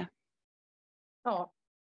utifrån det. Ja,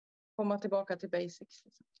 komma tillbaka till basics.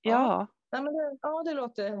 Liksom. Ja. Nej, men det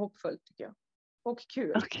låter hoppfullt tycker jag. Och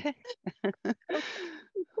kul. Okay.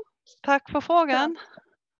 Tack för frågan.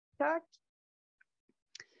 Tack.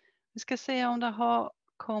 Vi ska se om det har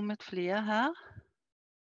kommit fler här.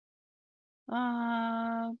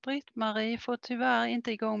 Britt-Marie får tyvärr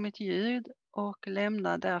inte igång mitt ljud och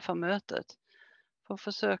lämnar därför mötet. Får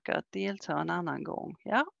försöka att delta en annan gång.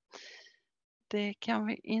 Ja, det kan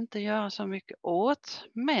vi inte göra så mycket åt.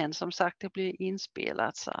 Men som sagt, det blir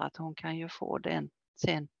inspelat så att hon kan ju få den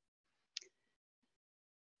sen.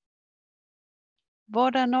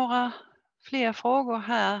 Var det några fler frågor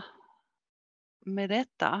här med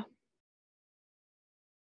detta?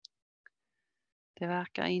 Det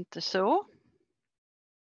verkar inte så.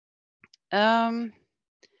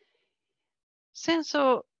 Sen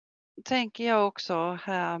så tänker jag också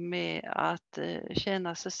här med att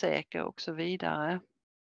känna sig säker och så vidare.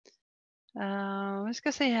 Vi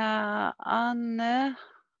ska se här. Anne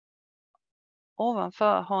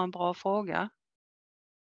ovanför har en bra fråga.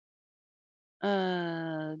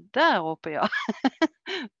 Där uppe ja.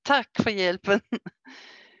 Tack för hjälpen.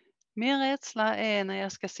 Min rädsla är när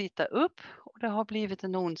jag ska sitta upp och det har blivit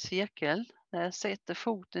en ond cirkel. När jag sätter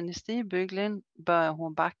foten i stigbygeln börjar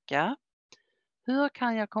hon backa. Hur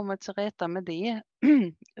kan jag komma till rätta med det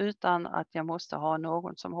utan att jag måste ha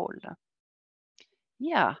någon som håller?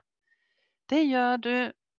 Ja, det gör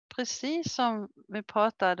du precis som vi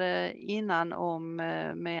pratade innan om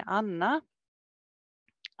med Anna.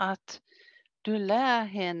 Att du lär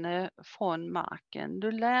henne från marken.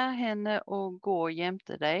 Du lär henne att gå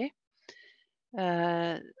jämte dig.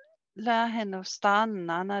 Lär henne att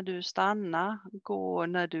stanna när du stannar. Gå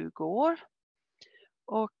när du går.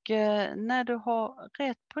 Och när du har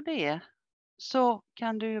rätt på det så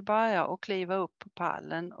kan du ju börja och kliva upp på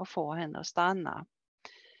pallen och få henne att stanna.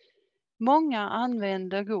 Många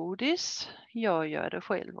använder godis. Jag gör det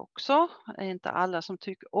själv också. Det är inte alla som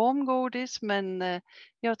tycker om godis, men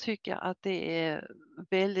jag tycker att det är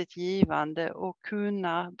väldigt givande att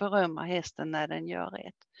kunna berömma hästen när den gör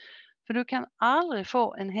rätt. För du kan aldrig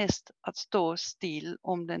få en häst att stå still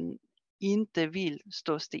om den inte vill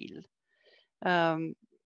stå still.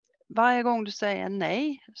 Varje gång du säger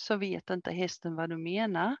nej så vet inte hästen vad du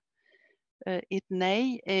menar. Ett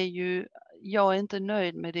nej är ju, jag är inte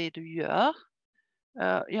nöjd med det du gör.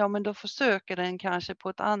 Ja, men då försöker den kanske på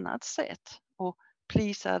ett annat sätt och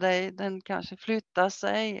plisar dig. Den kanske flyttar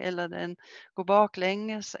sig eller den går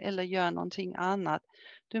baklänges eller gör någonting annat.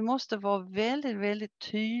 Du måste vara väldigt, väldigt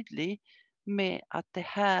tydlig med att det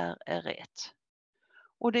här är rätt.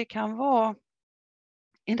 Och det kan vara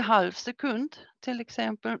en halv sekund till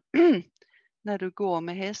exempel när du går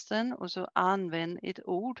med hästen och så använd ett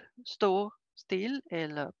ord, stå still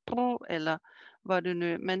eller pro eller vad du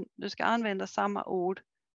nu, men du ska använda samma ord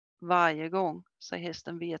varje gång så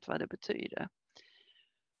hästen vet vad det betyder.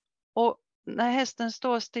 Och när hästen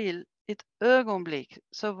står still ett ögonblick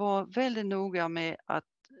så var väldigt noga med att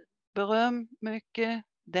beröm mycket,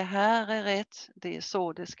 det här är rätt, det är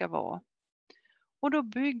så det ska vara. Och då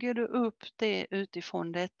bygger du upp det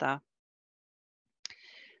utifrån detta.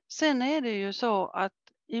 Sen är det ju så att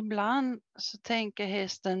ibland så tänker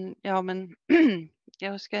hästen, ja men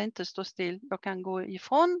jag ska inte stå still, jag kan gå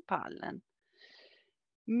ifrån pallen.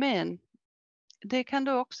 Men det kan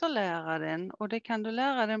du också lära den och det kan du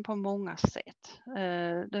lära den på många sätt.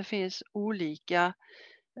 Det finns olika,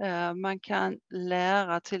 man kan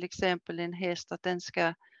lära till exempel en häst att den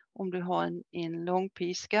ska, om du har en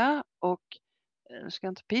långpiska och du ska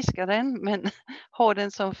inte piska den men ha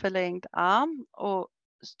den som förlängd arm och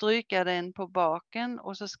stryka den på baken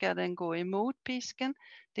och så ska den gå emot pisken.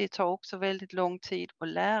 Det tar också väldigt lång tid att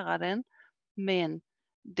lära den, men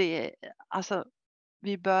det, alltså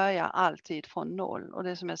vi börjar alltid från noll och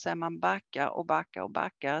det som jag säger, man backar och backar och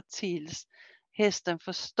backar tills hästen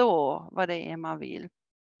förstår vad det är man vill.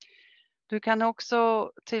 Du kan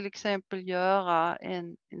också till exempel göra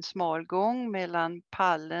en smal gång mellan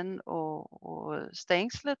pallen och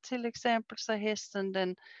stängslet till exempel så hästen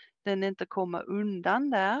den inte kommer undan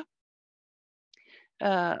där.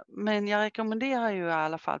 Men jag rekommenderar ju i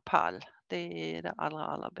alla fall pall. Det är det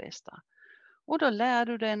allra bästa. Och då lär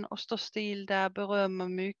du den att stå still där, berömma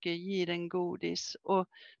mycket, ge den godis. Och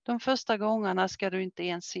de första gångerna ska du inte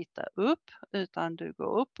ens sitta upp utan du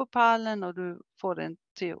går upp på pallen och du får den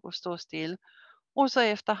till att stå still. Och så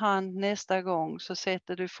efterhand nästa gång så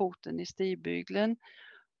sätter du foten i stigbygeln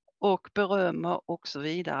och berömmer och så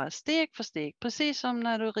vidare. Steg för steg, precis som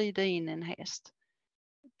när du rider in en häst.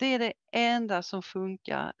 Det är det enda som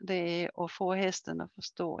funkar, det är att få hästen att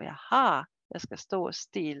förstå, jaha, jag ska stå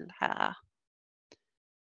still här.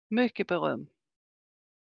 Mycket beröm.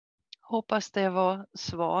 Hoppas det var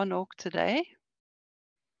svar nog till dig.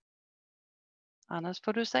 Annars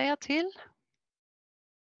får du säga till.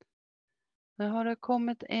 Nu har det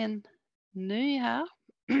kommit en ny här.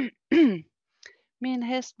 Min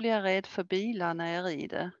häst blir rädd för bilar när jag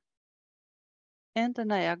rider. Inte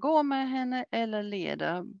när jag går med henne eller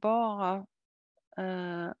leder, bara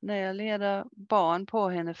när jag leder barn på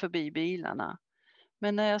henne förbi bilarna.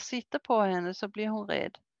 Men när jag sitter på henne så blir hon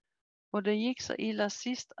rädd. Och det gick så illa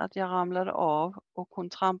sist att jag ramlade av och hon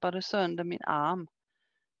trampade sönder min arm.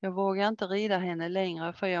 Jag vågar inte rida henne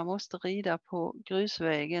längre för jag måste rida på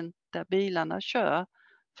grusvägen där bilarna kör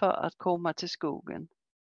för att komma till skogen.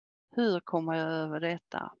 Hur kommer jag över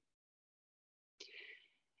detta?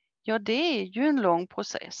 Ja, det är ju en lång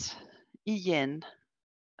process. Igen.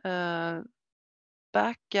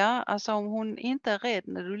 Backa, alltså om hon inte är rädd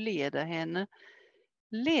när du leder henne.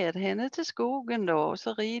 Led henne till skogen då och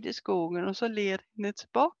så rid i skogen och så led henne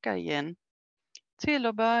tillbaka igen. Till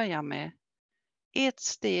att börja med. ett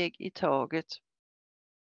steg i taget.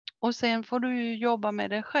 Och sen får du ju jobba med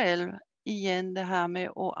dig själv igen, det här med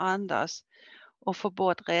att andas och få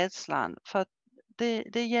bort rädslan. För att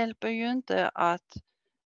det hjälper ju inte att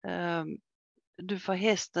du får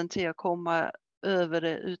hästen till att komma över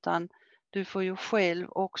det, utan du får ju själv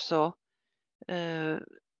också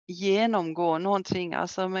genomgå någonting,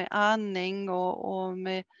 alltså med andning och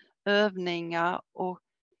med övningar och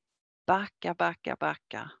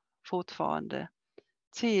backa fortfarande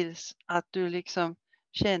tills att du liksom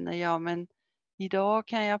känner, ja men idag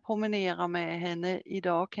kan jag promenera med henne,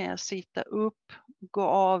 idag kan jag sitta upp, gå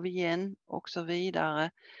av igen och så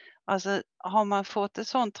vidare. Alltså har man fått ett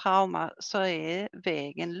sånt trauma så är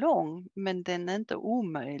vägen lång, men den är inte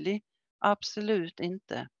omöjlig. Absolut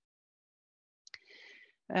inte.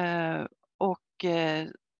 Och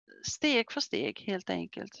steg för steg helt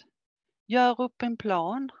enkelt. Gör upp en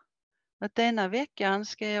plan. Att denna veckan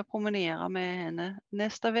ska jag promenera med henne.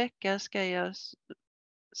 Nästa vecka ska jag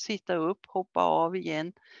sitta upp, hoppa av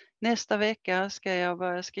igen. Nästa vecka ska jag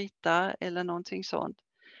börja skritta eller någonting sånt.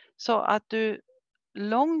 Så att du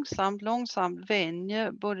långsamt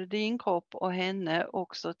vänjer både din kropp och henne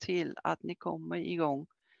också till att ni kommer igång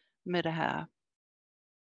med det här.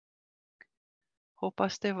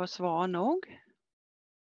 Hoppas det var svar nog.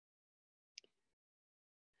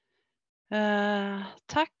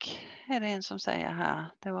 Tack är det en som säger här.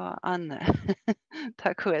 Det var Anne.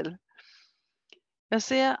 Tack själv. Jag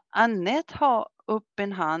ser Annette har upp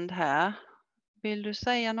en hand här. Vill du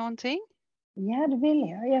säga någonting? Ja, det vill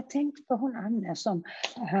jag. Jag tänkte på hon Anne som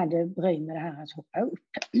hade bry med det här att hoppa upp.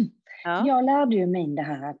 Ja. Jag lärde ju min det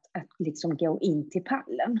här att liksom gå in till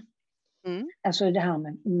pallen. Alltså det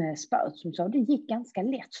här med spöet som sa, det gick ganska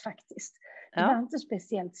lätt faktiskt. Det var inte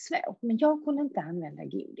speciellt svårt, men jag kunde inte använda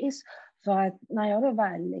godis. För att när jag då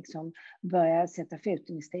väl liksom började sätta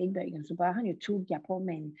foten i stigbygeln så började han ju tugga på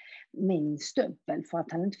min stövel för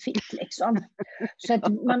att han inte fick liksom. Så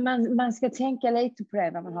att man ska tänka lite på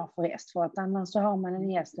det vad man har för häst, för att annars så har man en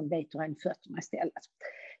häst som biter en fötterna istället.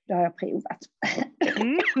 Det har jag provat.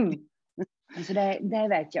 Så det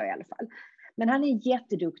vet jag i alla fall. Men han är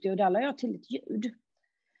jätteduktig och där la jag till ett ljud.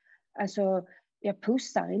 Alltså jag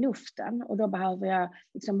pussar i luften och då behöver jag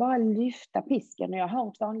liksom bara lyfta pisken och jag har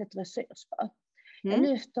ett vanligt dressyrspö. Jag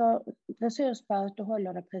lyfter dressyrspöet och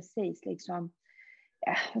håller det precis liksom,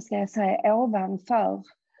 vad ska jag säga, ovanför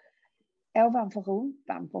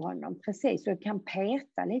rumpan på honom. Precis, så jag kan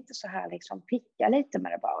peta lite så här, liksom picka lite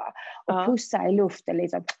med det bara. Och pussa i luften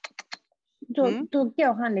liksom. Då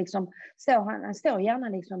går han liksom, han står gärna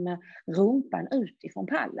liksom med rumpan utifrån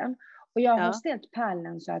pallen. Och jag har ställt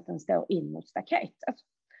pallen så att den står in mot staketet.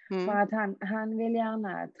 För att han vill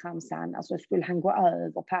gärna tramsa, alltså skulle han gå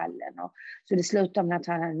över pallen. Och, så det slutar med att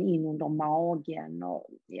han är in under magen och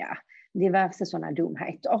diverse sådana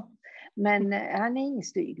dumheter. Men han är ingen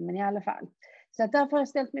stygg, men i alla fall. Så att därför har jag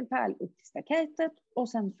ställt min pall upp till staketet och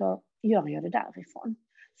sen så gör jag det därifrån.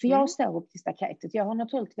 Så jag står upp till staketet. Jag har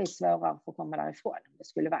naturligtvis svårare för att komma därifrån om det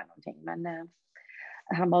skulle vara någonting. Men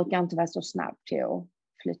han brukar inte vara så snabb till att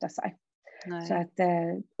flytta sig. Nej. Så att,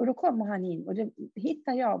 och då kommer han in och då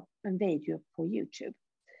hittar jag en video på YouTube.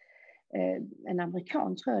 En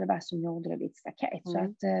amerikan tror jag det var som gjorde det vid ett staket. Så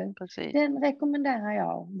att den rekommenderar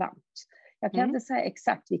jag varmt. Jag kan inte säga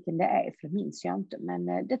exakt vilken det är för det minns jag inte.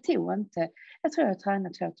 Men det tog inte. Jag tror jag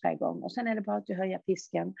tränat 2-3 gånger. Och sen är det bara att höja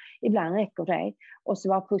pisken. Ibland räcker det. Och så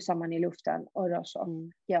bara pussar man i luften. Och då så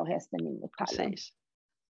går hästen in mot pallen. Precis.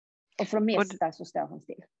 Och för det mesta så står han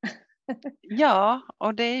still. Ja,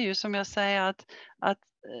 och det är ju som jag säger att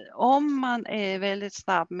om man är väldigt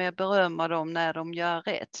snabb med att berömma dem när de gör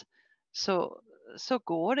rätt så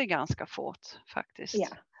går det ganska fort faktiskt. Ja.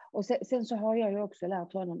 Och sen så har jag ju också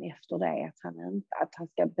lärt honom efter det att han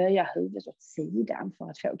ska böja huvudet åt sidan för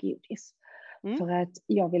att få godis. För att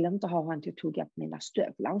jag vill inte ha han till att tugga på mina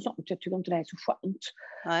stövlar och sånt. Jag tycker inte det är så skönt.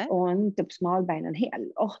 Nej. Och inte på smalbenen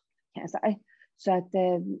heller, kan jag säga. Så att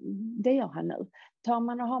det gör han nu.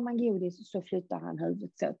 Har man godis så flyttar han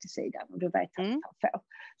huvudet så till sidan. Och då vet han att han får.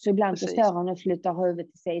 Så ibland så står han och flyttar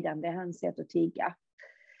huvudet till sidan. Det är hans sätt att tigga.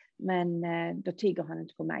 Men då tigger han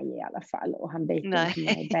inte på mig i alla fall. Och han biter inte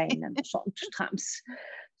mig i benen och sånt trams.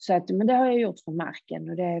 Så att, men det har jag gjort för marken.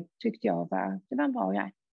 Och det tyckte jag var en bra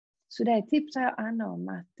grej. Så det tipsar jag Anna om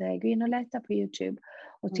att gå in och leta på YouTube.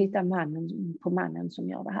 Och titta på mannen som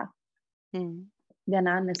gör det här. Den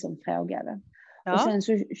Anne som frågade. Ja. Och sen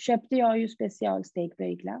så köpte jag ju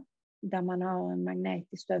specialstigbyglar. Där man har en magnet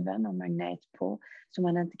i stöveln och magnet på. Så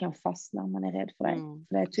man inte kan fastna om man är rädd för det.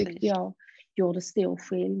 För det tyckte jag gjorde stor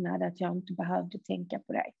skillnad. Att jag inte behövde tänka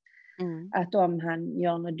på det. Att om han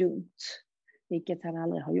gör något dumt. Vilket han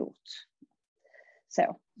aldrig har gjort.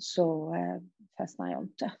 så fastnar jag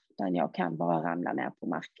inte. Utan jag kan bara ramla ner på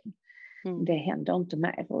marken. Det händer inte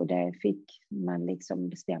mer. Och det fick man liksom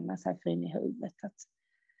bestämma sig för in i huvudet. Att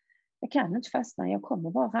jag kan inte fastna. Jag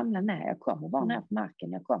kommer bara ramla ner. Jag kommer bara ner på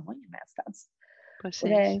marken. Jag kommer ingen merstans. Precis. Och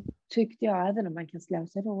det tyckte jag, även om man kan slå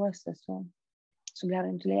sig då också, så blir det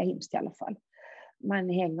inte lika hemskt i alla fall. Man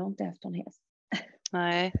hänger inte efter en häst.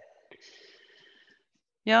 Nej.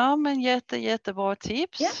 Ja, men jättebra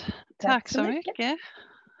tips. Ja, tack så mycket.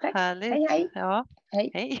 Tack. Härligt. Hej. Ja,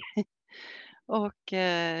 Hej. hej. Och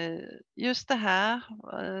just det här,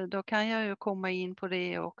 då kan jag ju komma in på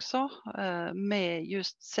det också. Med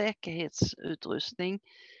just säkerhetsutrustning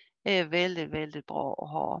är väldigt bra att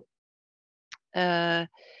ha.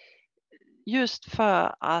 Just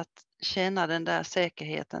för att känna den där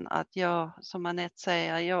säkerheten att jag, som Anette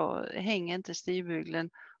säger, jag hänger inte stivbygeln.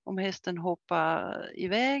 Om hästen hoppar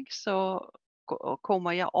iväg så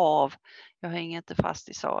kommer jag av. Jag hänger inte fast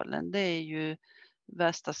i sadeln. Det är ju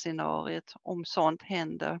värsta scenariet om sånt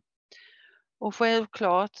händer. Och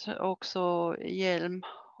självklart också hjälm.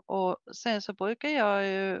 Och sen så brukar jag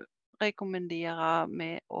ju rekommendera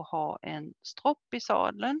med att ha en stropp i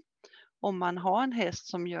sadeln. Om man har en häst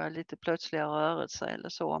som gör lite plötsliga rörelser eller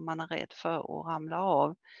så, om man är rädd för att ramla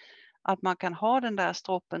av. Att man kan ha den där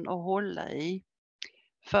stroppen och hålla i.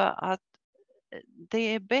 För att det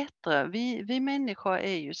är bättre. Vi människor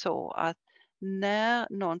är ju så att när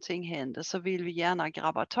någonting händer så vill vi gärna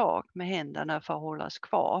grabba tag med händerna för att hålla oss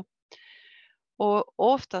kvar. Och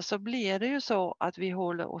ofta så blir det ju så att vi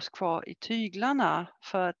håller oss kvar i tyglarna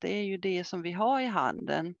för att det är ju det som vi har i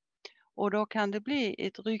handen. Och då kan det bli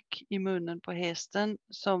ett ryck i munnen på hästen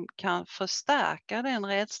som kan förstärka den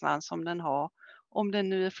rädslan som den har. Om den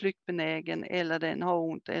nu är flyktbenägen eller den har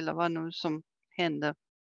ont eller vad nu som händer.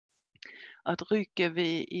 Att rycker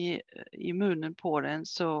vi i munnen på den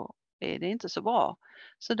så är det inte så bra.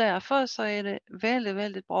 Så därför så är det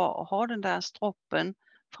väldigt bra att ha den där stroppen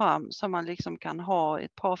fram så man liksom kan ha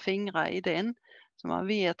ett par fingrar i den. Så man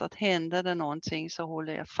vet att händer det någonting så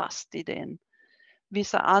håller jag fast i den.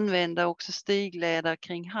 Vissa använder också stigläder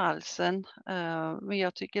kring halsen. Men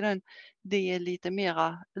jag tycker det är lite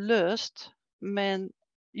mera löst. Men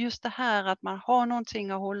just det här att man har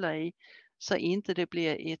någonting att hålla i så inte det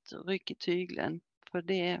blir ett ryck i tygeln. För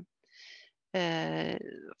det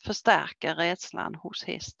förstärker rädslan hos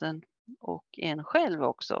hästen och en själv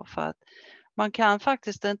också. För att man kan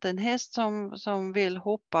faktiskt inte, en häst som vill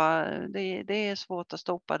hoppa, det är svårt att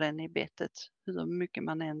stoppa den i bettet hur mycket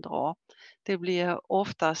man än drar. Det blir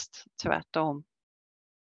oftast tvärtom.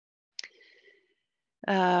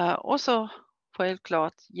 Och så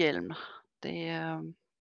självklart hjälm. Det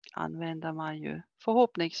använder man ju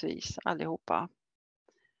förhoppningsvis allihopa.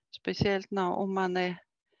 Speciellt om man är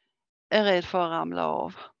rädd för att ramla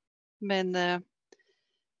av. Men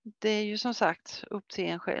det är ju som sagt upp till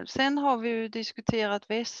en själv. Sen har vi ju diskuterat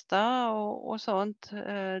västar och sånt.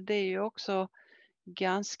 Det är ju också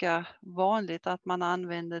ganska vanligt att man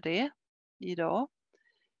använder det idag.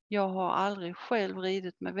 Jag har aldrig själv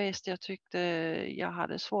ridit med väst. Jag tyckte jag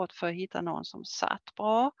hade svårt för att hitta någon som satt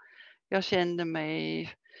bra. Jag kände mig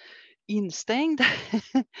instängd.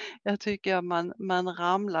 Jag tycker att man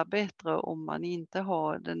ramlar bättre om man inte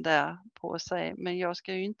har den där på sig. Men jag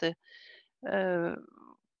ska ju inte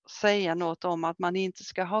säga något om att man inte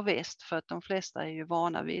ska ha väst för att de flesta är ju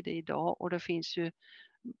vana vid det idag och det finns ju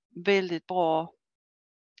väldigt bra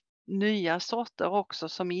nya sorter också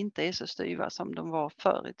som inte är så styva som de var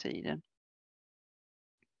förr i tiden.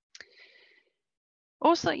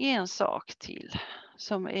 Och så en sak till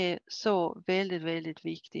som är så väldigt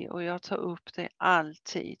viktig och jag tar upp det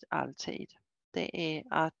alltid. Det är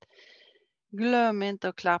att glöm inte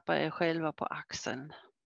att klappa er själva på axeln.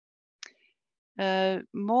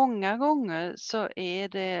 Många gånger så är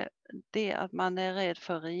det att man är rädd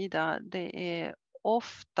för att rida, det är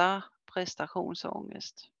ofta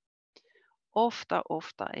prestationsångest.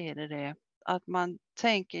 Ofta är det. Att man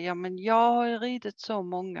tänker, ja men jag har ridit så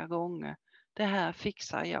många gånger, det här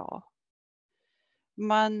fixar jag.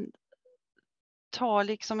 Man tar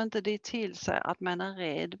liksom inte det till sig att man är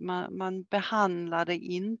rädd, man behandlar det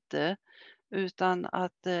inte. Utan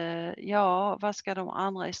att, ja, vad ska de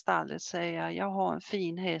andra i stallet säga? Jag har en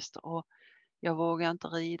fin häst och jag vågar inte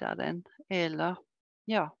rida den. Eller,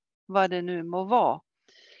 ja, vad det nu må vara.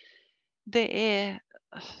 Det är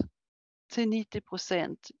till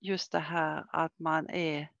 90% just det här att man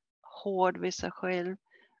är hård vid sig själv.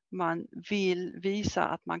 Man vill visa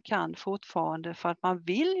att man kan fortfarande för att man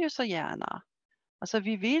vill ju så gärna. Alltså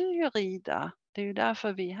vi vill ju rida. Det är ju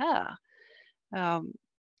därför vi är här.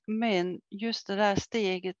 Men just det där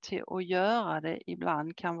steget till att göra det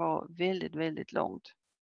ibland kan vara väldigt, väldigt långt.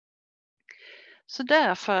 Så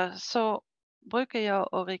därför så brukar jag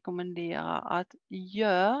att rekommendera att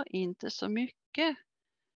gör inte så mycket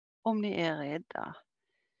om ni är rädda.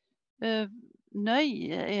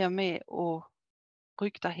 Nöj er med att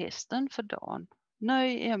rykta hästen för dagen.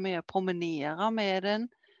 Nöj er med att promenera med den.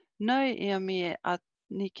 Nöj er med att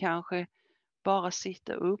ni kanske bara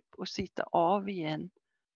sitter upp och sitter av igen.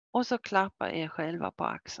 Och så klappar er själva på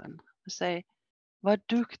axeln och säg vad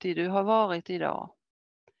duktig du har varit idag.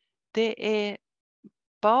 Det är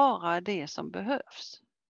bara det som behövs.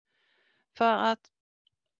 För att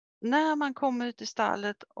när man kommer ut i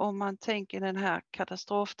stallet och man tänker den här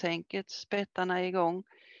katastroftänket, spettarna är igång.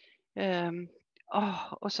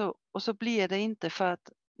 Och så blir det inte för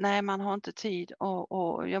att nej, man har inte tid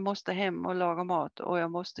och jag måste hem och laga mat och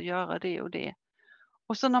jag måste göra det och det.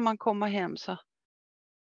 Och så när man kommer hem så,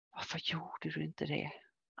 varför gjorde du inte det?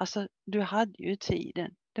 Alltså, du hade ju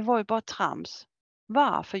tiden. Det var ju bara trams.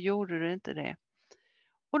 Varför gjorde du inte det?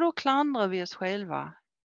 Och då klandrar vi oss själva.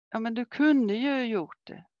 Ja, men du kunde ju gjort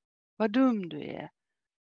det. Vad dum du är.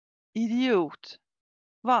 Idiot.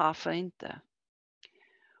 Varför inte?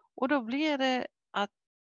 Och då blir det att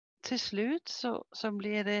till slut så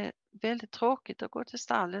blir det väldigt tråkigt att gå till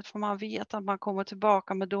stallet för man vet att man kommer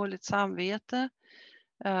tillbaka med dåligt samvete.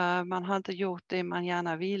 Man har inte gjort det man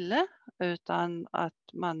gärna ville utan att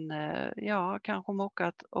man kanske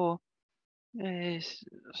mockat och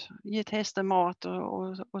gett hästen mat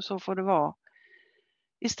och så får det vara.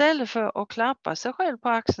 Istället för att klappa sig själv på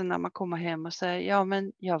axeln när man kommer hem och säga ja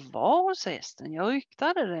men jag var hos hästen, jag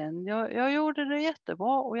ryktade den, jag gjorde det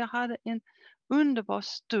jättebra och jag hade en underbar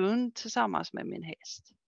stund tillsammans med min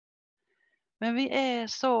häst. Men vi är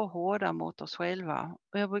så hårda mot oss själva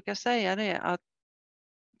och jag brukar säga det att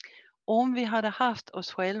om vi hade haft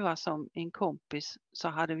oss själva som en kompis så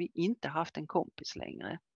hade vi inte haft en kompis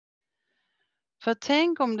längre. För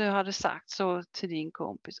tänk om du hade sagt så till din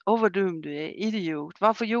kompis. Åh vad dum du är, idiot.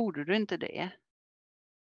 Varför gjorde du inte det?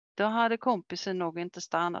 Då hade kompisen nog inte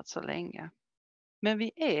stannat så länge. Men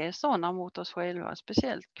vi är sådana mot oss själva.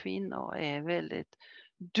 Speciellt kvinnor är väldigt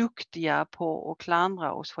duktiga på att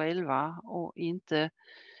klandra oss själva. Och inte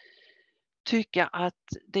tycka att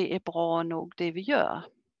det är bra nog det vi gör.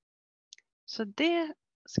 Så det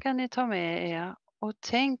ska ni ta med er. Och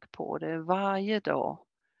tänk på det varje dag.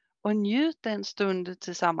 Och njut den stunden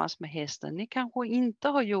tillsammans med hästen. Ni kanske inte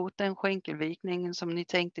har gjort den skänkelvikningen som ni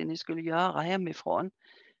tänkte ni skulle göra hemifrån.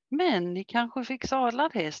 Men ni kanske fick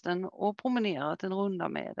sadlat hästen och promenerat en runda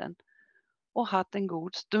med den. Och haft en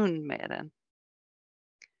god stund med den.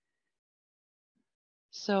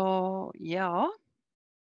 Så ja.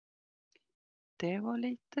 Det var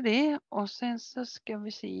lite det. Och sen så ska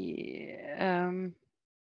vi se.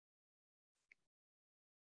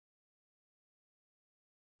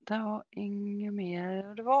 Det var inget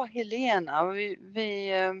mer. Det var Helena.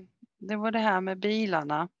 Det var det här med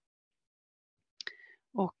bilarna.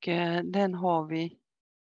 Och den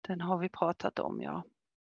har vi pratat om, ja.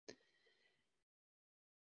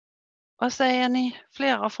 Vad säger ni?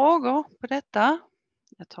 Flera frågor på detta?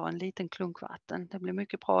 Jag tar en liten klunk vatten. Det blir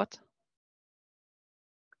mycket prat.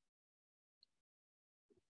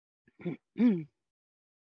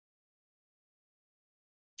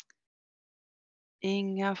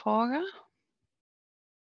 Inga frågor?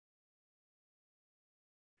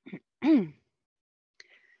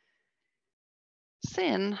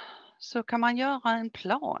 Sen så kan man göra en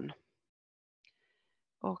plan.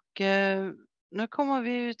 Och nu kommer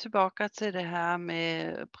vi ju tillbaka till det här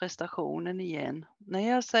med prestationen igen. När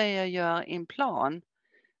jag säger gör en plan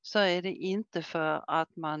så är det inte för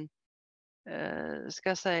att man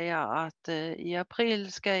ska säga att i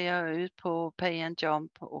april ska jag ut på pay and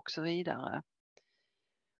jump och så vidare.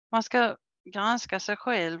 Man ska granska sig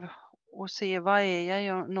själv och se var är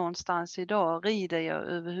jag någonstans idag? Rider jag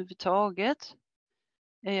överhuvudtaget?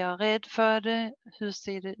 Är jag rädd för det? Hur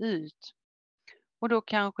ser det ut? Och då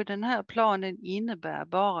kanske den här planen innebär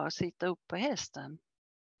bara att sitta upp på hästen.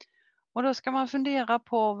 Och då ska man fundera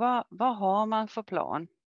på vad har man för plan?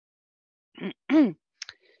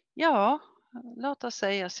 Ja, låt oss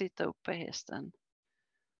säga sitta upp på hästen.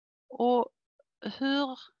 Och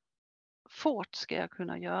hur fort ska jag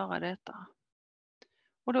kunna göra detta?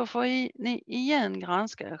 Och då får ni igen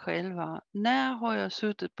granska er själva. När har jag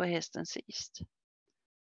suttit på hästen sist?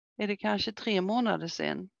 Är det kanske 3 månader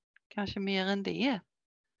sedan? Kanske mer än det?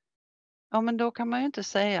 Ja, men då kan man ju inte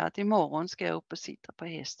säga att imorgon ska jag upp och sitta på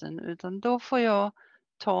hästen. Utan då får jag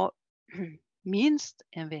ta minst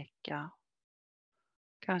en vecka.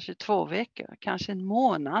 Kanske 2 veckor. Kanske en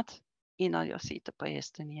månad innan jag sitter på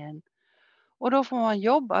hästen igen. Och då får man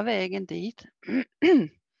jobba vägen dit.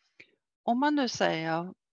 Om man nu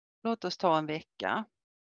säger, låt oss ta en vecka.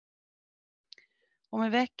 Om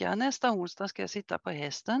en vecka, nästa onsdag ska jag sitta på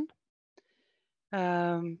hästen.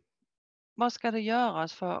 Vad ska det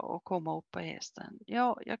göras för att komma upp på hästen?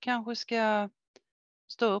 Ja, jag kanske ska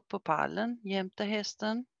stå upp på pallen jämte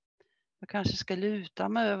hästen. Jag kanske ska luta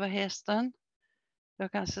mig över hästen.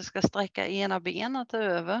 Jag kanske ska sträcka ena benet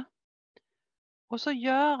över. Och så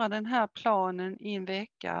göra den här planen i en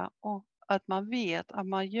vecka och att man vet att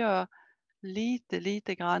man gör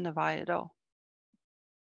lite grann varje dag.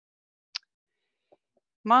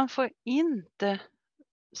 Man får inte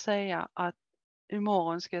säga att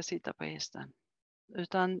imorgon ska jag sitta på hästen.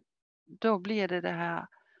 Utan då blir det här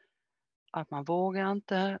att man vågar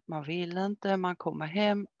inte, man vill inte, man kommer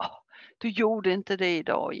hem. Du gjorde inte det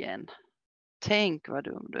idag igen. Tänk vad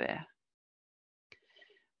dum du är.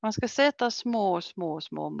 Man ska sätta små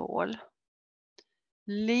mål.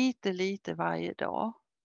 Lite varje dag.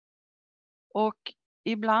 Och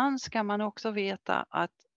ibland ska man också veta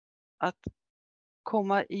att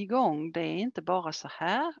komma igång, det är inte bara så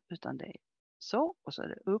här, utan det är så, och så är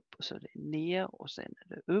det upp, och så är det ner, och sen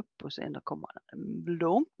är det upp, och sen kommer man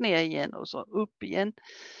långt ner igen, och så upp igen.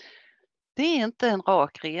 Det är inte en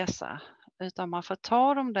rak resa, utan man får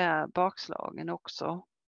ta de där bakslagen också.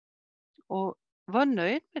 Och var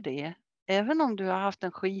nöjd med det. Även om du har haft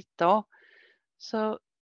en skitdag, så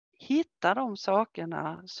hitta de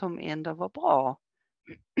sakerna som ändå var bra.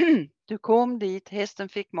 Du kom dit, hästen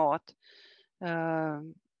fick mat.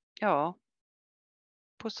 Ja,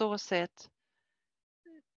 på så sätt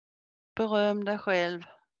beröm dig själv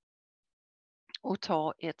och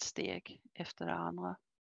ta ett steg efter det andra.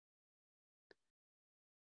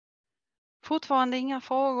 Fortfarande inga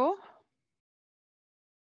frågor?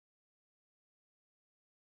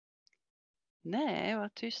 Nej,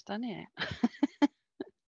 vad tysta ni är.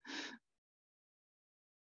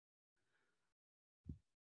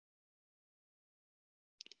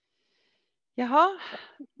 Jaha.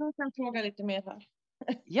 Jag kan fråga lite mer här.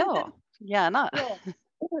 Ja, gärna. Ja.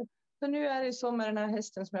 Så nu är det så med den här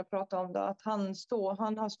hästen som jag pratade om då, att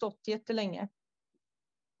han har stått jättelänge.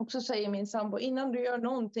 Och så säger min sambo, innan du gör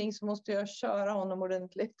någonting så måste jag köra honom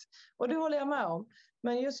ordentligt. Och det håller jag med om.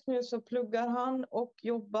 Men just nu så pluggar han och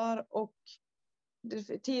jobbar och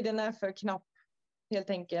tiden är för knapp helt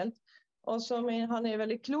enkelt. Och så han är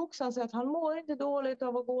väldigt klok, så han säger att han mår inte dåligt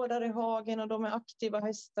av att gå där i hagen och de är aktiva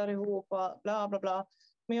hästar ihop och bla bla bla.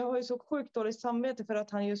 Men jag har ju så sjukt dåligt samvete för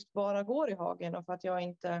att han just bara går i hagen och för att jag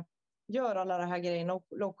inte gör alla de här grejerna och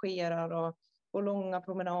logerar och långa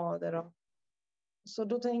promenader. Så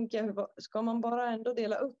då tänker jag, ska man bara ändå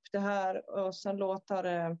dela upp det här och sen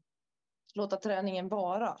låta träningen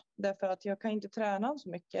vara? Därför att jag kan inte träna så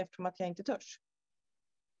mycket eftersom att jag inte törs.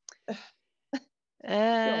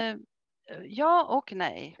 Ja och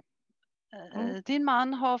nej. Din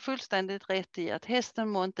man har fullständigt rätt i att hästen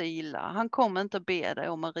mår inte illa. Han kommer inte be dig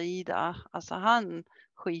om att rida. Alltså han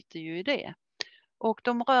skiter ju i det. Och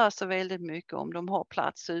de rör sig väldigt mycket om de har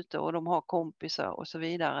plats ute och de har kompisar och så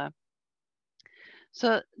vidare.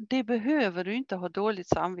 Så det behöver du inte ha dåligt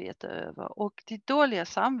samvete över. Och ditt dåliga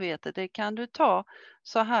samvete, det kan du ta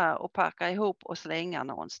så här och packa ihop och slänga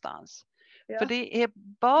någonstans. Ja. För det är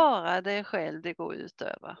bara dig själv det går ut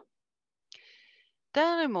över.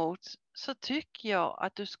 Däremot så tycker jag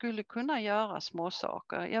att du skulle kunna göra små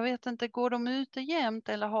saker. Jag vet inte, går de ute jämt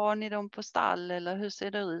eller har ni dem på stall eller hur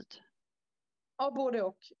ser det ut? Ja, både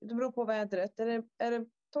och. Det beror på vädret. Är det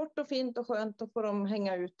torrt och fint och skönt, då får de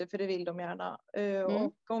hänga ute, för det vill de gärna.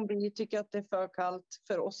 Och om vi tycker att det är för kallt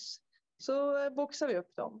för oss så boxar vi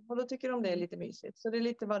upp dem. Och då tycker de det är lite mysigt. Så det är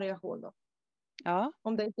lite variation då. Ja.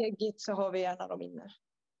 Om det är geggigt så har vi gärna dem inne.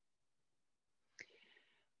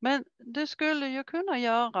 Men du skulle ju kunna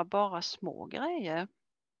göra bara små grejer.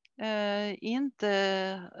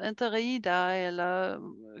 Inte rida eller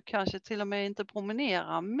kanske till och med inte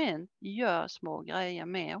promenera, men gör små grejer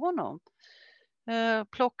med honom.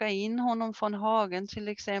 Plocka in honom från hagen till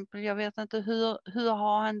exempel. Jag vet inte hur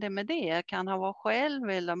har han det med det? Kan han vara själv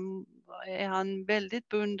eller är han väldigt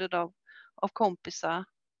bunden av kompisar?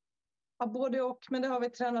 Ja, både och, men det har vi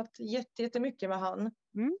tränat jättemycket med han.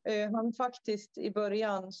 Han faktiskt i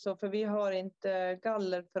början, så för vi har inte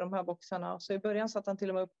galler för de här boxarna, så i början satt han till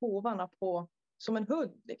och med upp hovarna på som en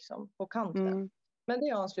hund liksom på kanten. Men det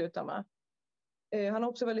har han slutat med. Han har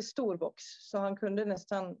också väldigt stor box, så han kunde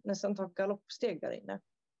nästan ta galoppsteg där inne.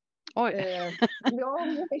 Oj. Ja,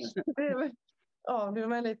 Ja,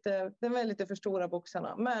 de är lite för stora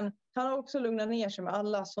boxarna. Men han har också lugnat ner sig med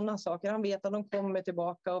alla sådana saker. Han vet att de kommer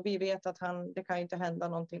tillbaka och vi vet att det kan inte hända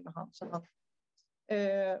någonting med han.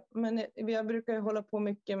 Men jag brukar ju hålla på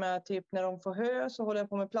mycket med typ när de får hö så håller jag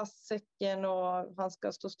på med plastsäcken och han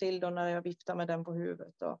ska stå still då när jag viftar med den på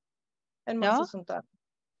huvudet och en massa sånt där.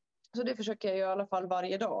 Så det försöker jag göra i alla fall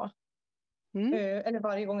varje dag. Eller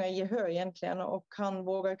varje gång jag ger hö egentligen och han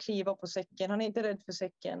vågar kliva på säcken. Han är inte rädd för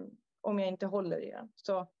säcken om jag inte håller i den.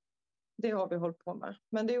 Så det har vi hållit på med.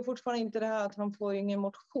 Men det är ju fortfarande inte det här att han får ingen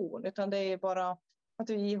motion utan det är bara att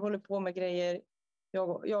vi håller på med grejer.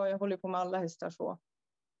 Jag håller på med alla hästar så.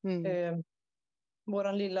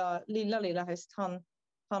 Våran lilla häst,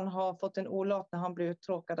 han har fått en olat när han blir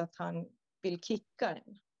uttråkad att han vill kicka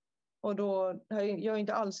en. Och då jag är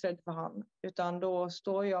inte alls rädd för han. Utan då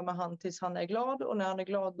står jag med han tills han är glad. Och när han är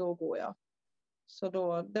glad då går jag. Så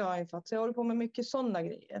det har jag fattat. Så jag håller på med mycket sådana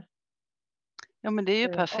grejer. Ja men det är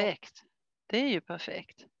ju perfekt. Ja. Det är ju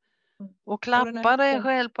perfekt. Och Och klappa dig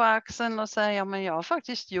själv på axeln och säga men jag har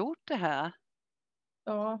faktiskt gjort det här.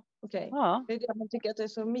 Ja, okej. Ja. Det är det man tycker att det är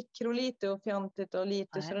så mikrolite och fjantigt och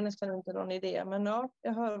lite så det är nästan inte någon idé. Men ja,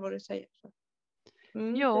 jag hör vad du säger.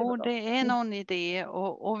 Jo, det är någon idé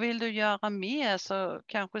och vill du göra mer så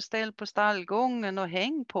kanske ställ på stallgången och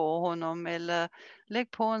häng på honom eller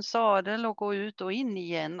lägg på en sadel och gå ut och in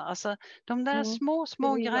igen. Alltså de där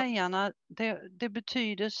små grejerna, det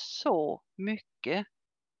betyder så mycket.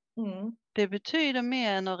 Det betyder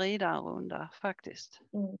mer än att rida en runda faktiskt.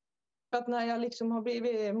 För att när jag liksom har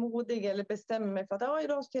blivit modig eller bestämmer mig för att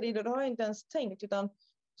idag ska jag rida, då har jag inte ens tänkt utan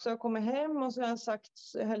så jag kommer hem och så har jag sagt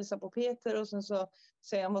hälsa på Peter och sen så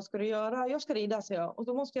säger han vad ska du göra? Jag ska rida, säger jag. Och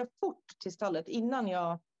då måste jag fort till stallet innan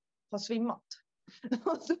jag har svimmat.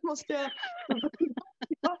 Och så måste jag...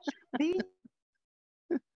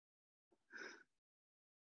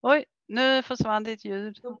 Oj, nu försvann ditt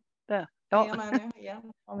ljud. Där. Ja. Jag menar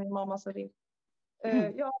igen av min mamma så rid.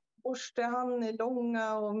 Borste, han är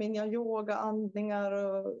långa och mina yogaandningar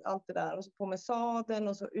och allt det där. Och så på med sadeln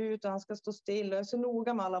och så ut och han ska stå still. Och jag är så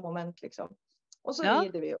noga med alla moment liksom. Och så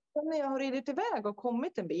rider vi. Och när jag har ridit iväg och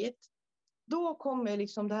kommit en bit. Då kommer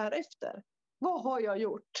liksom det här efter. Vad har jag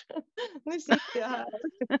gjort? Nu sitter jag här.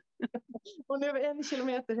 Och nu är vi 1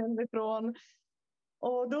 kilometer hemifrån.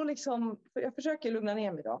 Och då liksom, jag försöker lugna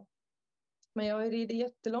ner mig då. Men jag rider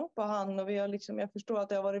jättelångt på han och jag förstår att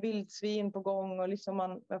det har varit vildsvin på gång och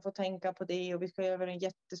liksom jag får tänka på det och vi ska över en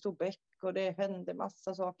jättestor bäck och det händer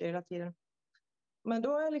massa saker hela tiden. Men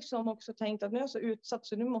då har jag liksom också tänkt att nu är jag så utsatt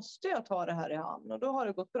så nu måste jag ta det här i hand och då har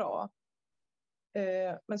det gått bra.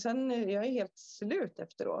 Men sen jag är helt slut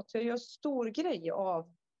efteråt. Så jag gör stor grej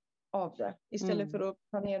av det istället för att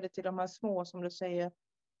ta ner det till de här små som du säger.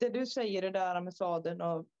 Det du säger det där med sadeln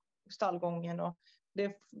och stallgången och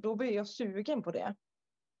då blir jag sugen på det.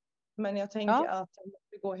 Men jag tänker att jag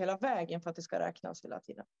måste gå hela vägen för att det ska räknas hela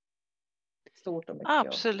tiden. Stort och mycket.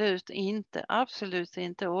 Absolut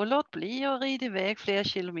inte. Och låt bli att rida iväg fler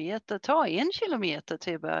kilometer. Ta 1 kilometer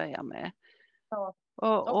till att börja med. Ja.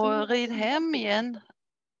 Och rid hem igen.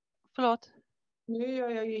 Förlåt. Nu gör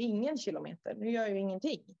jag ju ingen kilometer. Nu gör jag ju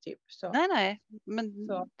ingenting. Typ. Så. Nej. Men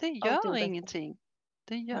det gör ingenting.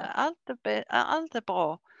 Allt är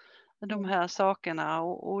bra. De här sakerna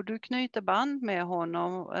och du knyter band med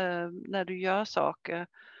honom när du gör saker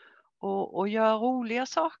och gör roliga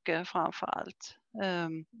saker framför allt.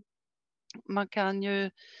 Man kan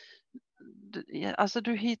ju, alltså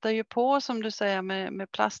du hittar ju på som du säger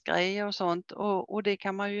med plastgrejer och sånt och det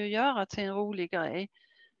kan man ju göra till en rolig grej.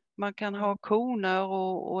 Man kan ha koner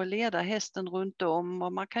och leda hästen runt om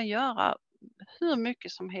och man kan göra hur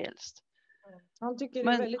mycket som helst. Han tycker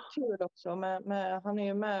det är väldigt kul också. Han är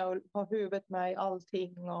ju med och har huvudet med i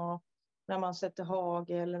allting. Och när man sätter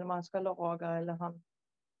hage eller när man ska laga. Eller han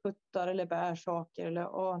puttar eller bär saker.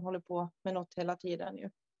 Och han håller på med något hela tiden ju.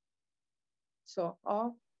 Så,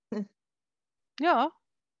 ja. Ja.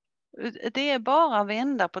 Det är bara att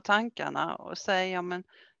vända på tankarna och säga men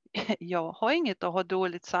jag har inget att ha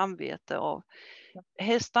dåligt samvete av.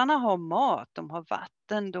 Hästarna har mat, de har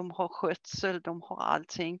vatten, de har skötsel, de har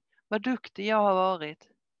allting. Vad duktig jag har varit.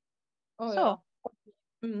 Så. Ja.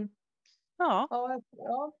 Ja.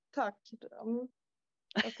 Ja, tack.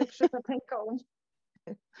 Jag ska försöka tänka om.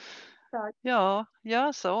 Tack. Ja,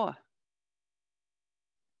 gör så.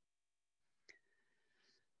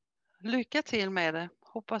 Lycka till med det.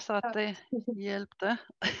 Hoppas att det hjälpte.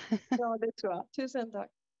 Ja, det tror jag. Tusen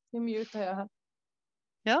tack. Nu mutar jag här.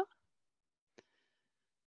 Ja.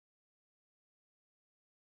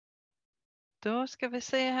 Då ska vi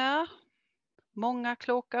se här. Många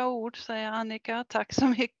kloka ord säger Annika. Tack så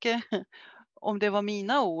mycket. Om det var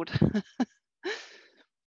mina ord.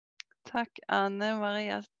 Tack Anne,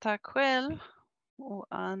 Maria, tack själv. Och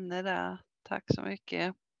Anne där, tack så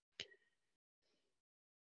mycket.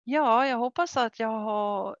 Ja, jag hoppas att jag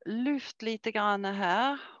har lyft lite grann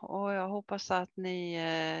här och jag hoppas att ni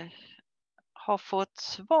har fått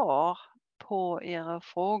svar på era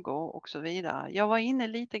frågor och så vidare. Jag var inne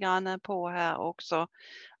lite grann på här också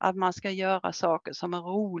att man ska göra saker som är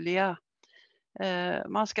roliga.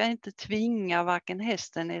 Man ska inte tvinga varken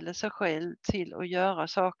hästen eller sig själv till att göra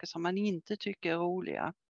saker som man inte tycker är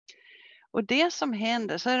roliga. Och det som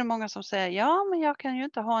händer, så är det många som säger, ja men jag kan ju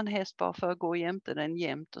inte ha en häst bara för att gå jämte den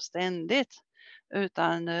jämt och ständigt.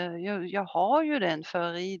 Utan jag har ju den för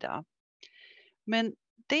att rida. Men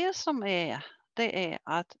det som är, det är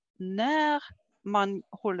att när man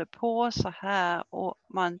håller på så här och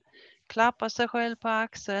man klappar sig själv på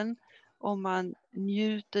axeln och man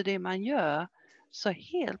njuter det man gör, så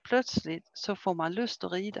helt plötsligt så får man lust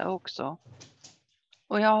att rida också.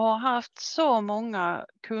 Och jag har haft så många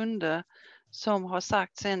kunder som har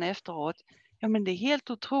sagt sen efteråt, ja men det är helt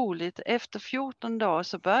otroligt, efter 14 dagar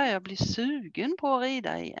så börjar jag bli sugen på att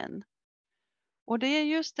rida igen. Och det är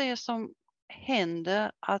just det som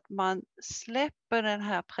händer, att man släpper den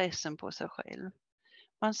här pressen på sig själv.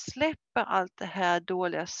 Man släpper allt det här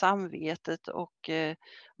dåliga samvetet och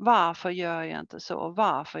varför gör jag inte så,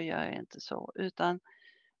 varför gör jag inte så, utan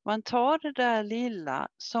man tar det där lilla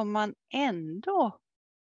som man ändå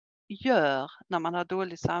gör när man har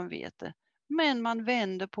dåligt samvete. Men man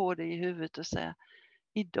vänder på det i huvudet och säger,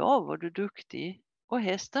 idag var du duktig och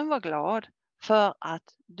hästen var glad för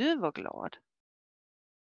att du var glad.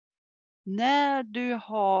 När du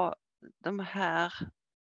har de här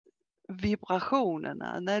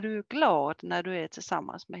vibrationerna, när du är glad när du är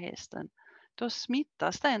tillsammans med hästen, då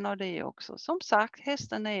smittas den av det också. Som sagt,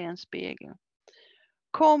 hästen är en spegel.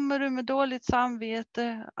 Kommer du med dåligt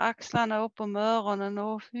samvete, axlarna upp om öronen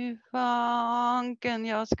och fy fanken,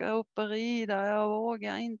 jag ska upp och rida, jag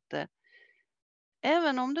vågar inte.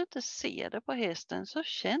 Även om du inte ser det på hästen så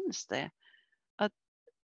känns det att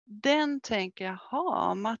den tänker,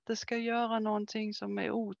 jaha, Matte ska göra någonting som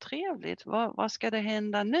är otrevligt. Vad ska det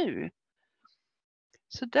hända nu?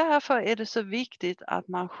 Så därför är det så viktigt att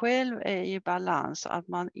man själv är i balans, att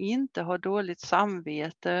man inte har dåligt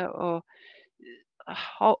samvete och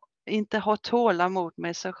inte har tålamod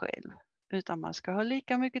med sig själv. Utan man ska ha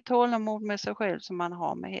lika mycket tålamod med sig själv som man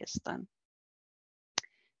har med hästen.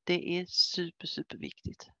 Det är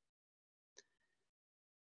superviktigt.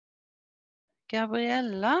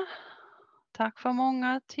 Gabriella, tack för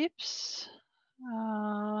många tips.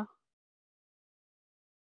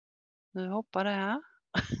 Nu hoppar det här.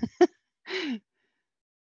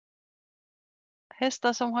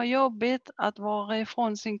 Hästar som har jobbigt att vara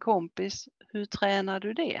ifrån sin kompis, hur tränar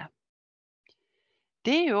du det?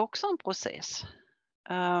 Det är ju också en process.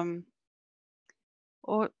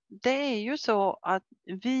 Och det är ju så att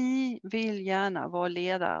vi vill gärna vara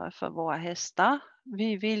ledare för våra hästar.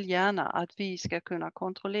 Vi vill gärna att vi ska kunna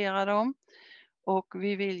kontrollera dem och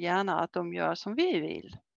vi vill gärna att de gör som vi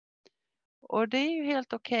vill. Och det är ju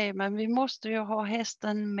helt okej, men vi måste ju ha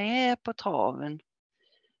hästen med på traven.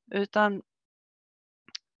 Utan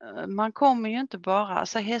man kommer ju inte bara,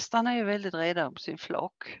 alltså hästarna är ju väldigt rädda om sin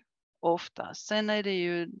flock oftast. Sen är det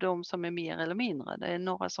ju de som är mer eller mindre. Det är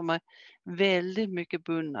några som är väldigt mycket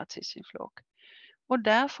bundna till sin flock. Och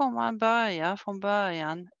där får man börja från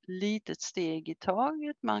början, litet steg i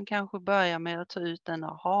taget. Man kanske börjar med att ta ut den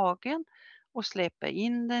av hagen och släppa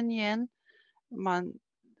in den igen. Man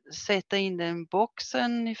sätter in den i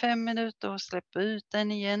boxen i 5 minuter och släpper ut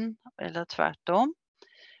den igen, eller tvärtom.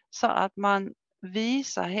 Så att man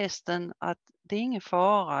visar hästen att det är ingen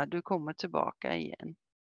fara, du kommer tillbaka igen.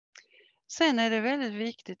 Sen är det väldigt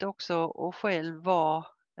viktigt också att själv vara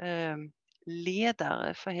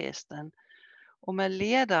ledare för hästen. Och med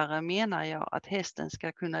ledare menar jag att hästen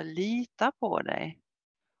ska kunna lita på dig.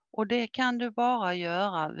 Och det kan du bara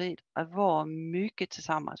göra vid att vara mycket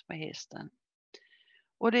tillsammans med hästen.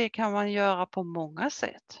 Och det kan man göra på många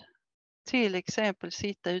sätt. Till exempel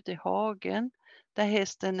sitta ute i hagen där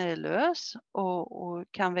hästen är lös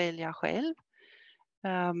och kan välja själv.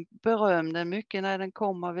 Beröm den mycket när den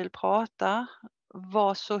kommer och vill prata.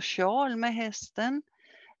 Var social med hästen.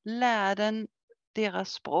 Lär den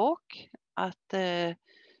deras språk. Att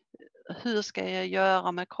hur ska jag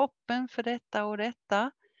göra med kroppen för detta och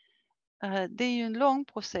detta. Det är ju en lång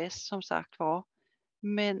process som sagt var.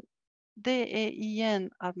 Men det är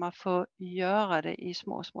igen att man får göra det i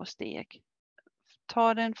små steg.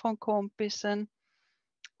 Ta den från kompisen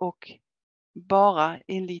och bara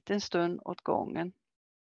en liten stund åt gången.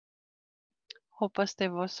 Hoppas det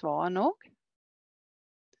var svar nog.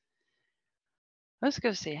 Nu ska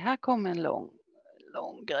vi se, här kommer en lång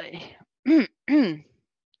grej.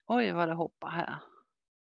 Oj, vad det hoppar här.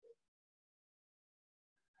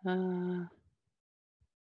 Uh.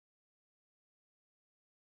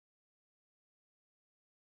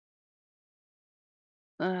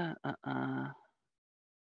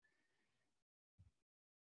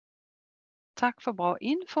 Tack för bra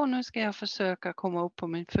info. Nu ska jag försöka komma upp på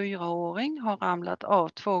min 4-åring. Har ramlat av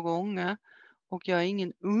 2 gånger och jag är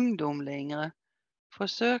ingen ungdom längre.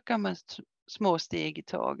 Försöka med små steg i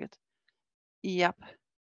taget. Japp.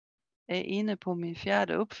 Är inne på min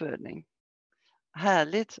 4:e uppfödning.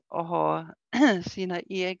 Härligt att ha sina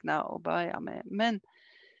egna att börja med. Men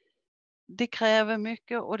det kräver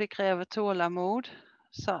mycket och det kräver tålamod.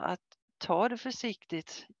 Så att ta det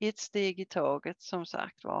försiktigt. Ett steg i taget, som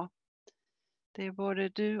sagt var. Det är både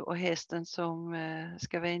du och hästen som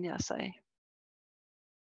ska vänja sig.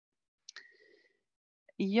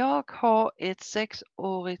 Jag har ett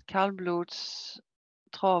 6-årigt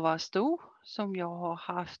kallblodstravarsto som jag har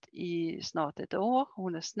haft i snart ett år.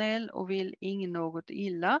 Hon är snäll och vill ingen något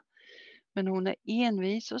illa. Men hon är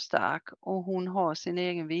envis och stark och hon har sin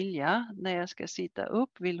egen vilja. När jag ska sitta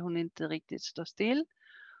upp vill hon inte riktigt stå still.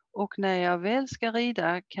 Och när jag väl ska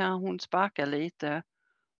rida kan hon sparka lite.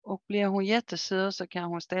 Och blir hon jättesur så kan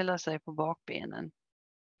hon ställa sig på bakbenen.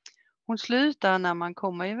 Hon slutar när man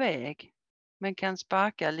kommer iväg, men kan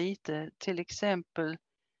sparka lite, till exempel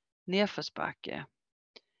nerförsbacke.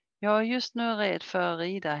 Jag är just nu rädd för att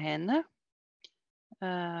rida henne.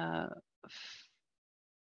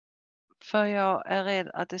 För jag är rädd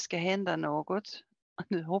att det ska hända något.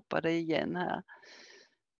 Nu hoppar det igen här.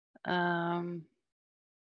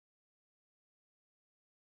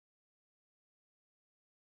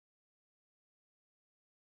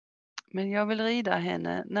 Men jag vill rida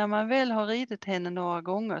henne. När man väl har ridit henne några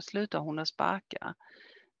gånger slutar hon att sparka.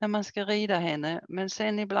 När man ska rida henne, men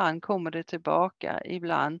sen ibland kommer det tillbaka,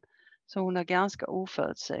 ibland, så hon är ganska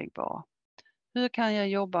oförutsägbar. Hur kan jag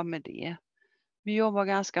jobba med det? Vi jobbar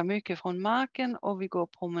ganska mycket från marken och vi går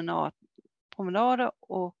promenader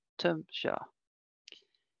och tömkör.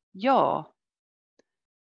 Ja.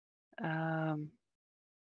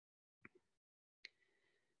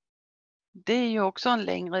 Det är ju också en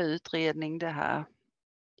längre utredning det här.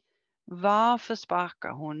 Varför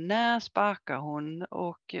sparkar hon? När sparkar hon?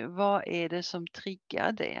 Och vad är det som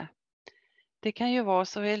triggar det? Det kan ju vara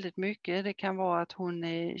så väldigt mycket. Det kan vara att hon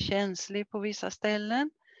är känslig på vissa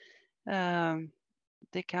ställen.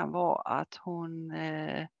 Det kan vara att hon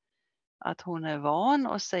är van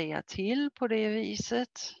att säga till på det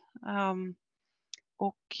viset.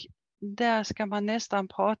 Och där ska man nästan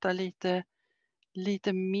prata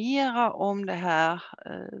lite mera om det här,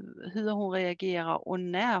 hur hon reagerar och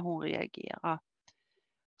när hon reagerar.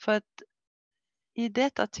 För att i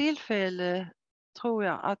detta tillfälle tror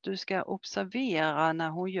jag att du ska observera när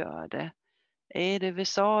hon gör det. Är det vid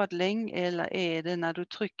sadling eller är det när du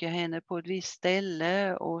trycker henne på ett visst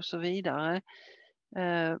ställe och så vidare?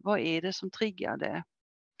 Vad är det som triggar det?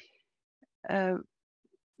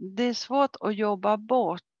 Det är svårt att jobba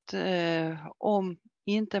bort om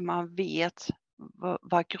inte man vet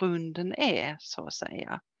vad grunden är, så att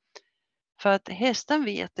säga. För att hästen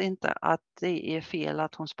vet inte att det är fel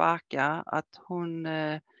att hon sparkar, att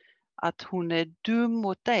hon är dum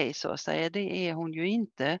mot dig, så att säga. Det är hon ju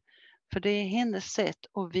inte. För det är hennes sätt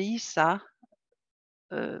att visa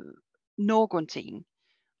någonting.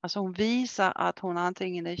 Alltså hon visar att hon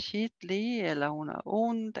antingen är kittlig eller hon är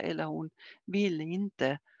ond eller hon vill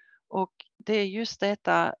inte. Och det är just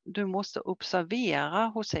detta du måste observera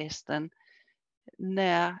hos hästen.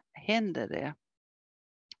 När händer det?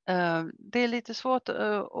 Det är lite svårt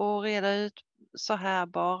att reda ut så här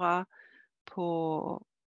bara på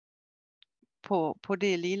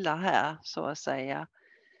det lilla här, så att säga.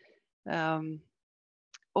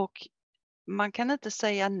 Och man kan inte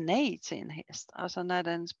säga nej till en häst. Alltså när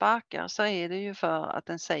den sparkar så är det ju för att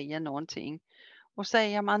den säger någonting. Och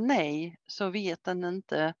säger man nej så vet den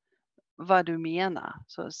inte vad du menar,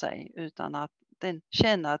 så att säga, utan att den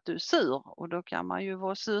känner att du är sur och då kan man ju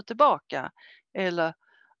vara sur tillbaka eller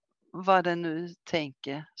vad den nu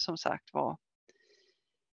tänker, som sagt var.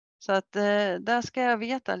 Så att där ska jag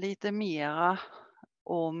veta lite mera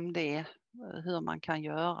om det, hur man kan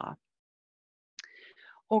göra.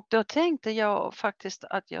 Och då tänkte jag faktiskt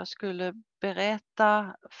att jag skulle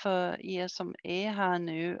berätta för er som är här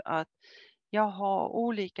nu att jag har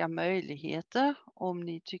olika möjligheter. Om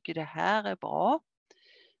ni tycker det här är bra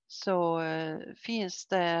så finns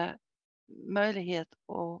det möjlighet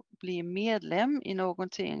att bli medlem i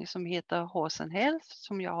någonting som heter Horse and Health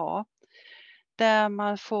som jag har. Där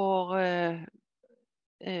man får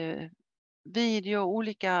video,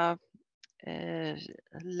 olika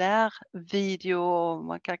lärvideo,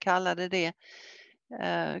 man kan kalla det.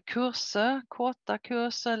 Kurser, korta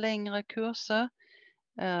kurser, längre kurser.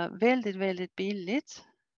 Väldigt, väldigt billigt.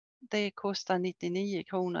 Det kostar 99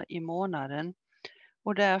 kronor i månaden.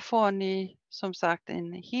 Och där får ni som sagt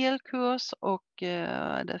en hel kurs och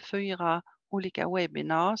det är 4 olika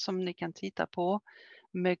webbinar som ni kan titta på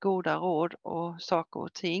med goda råd och saker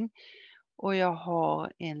och ting. Och jag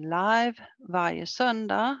har en live varje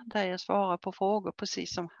söndag där jag svarar på frågor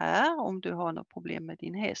precis som här om du har något problem med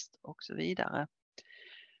din häst och så vidare.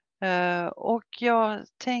 Och jag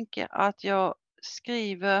tänker att jag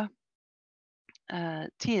skriver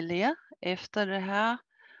till er efter det här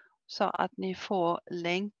så att ni får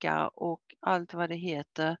länkar och allt vad det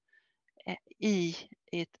heter i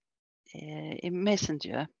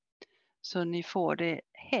Messenger. Så ni får det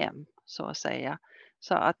hem så att säga.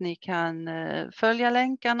 Så att ni kan följa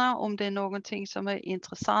länkarna om det är någonting som är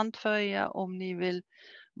intressant för er. Om ni vill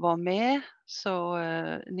vara med så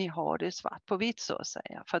ni har det svart på vitt så att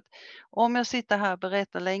säga. För att om jag sitter här och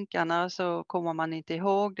berättar länkarna så kommer man inte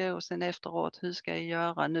ihåg det och sen efteråt hur ska jag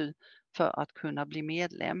göra nu för att kunna bli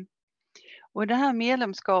medlem. Och i det här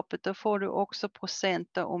medlemskapet då får du också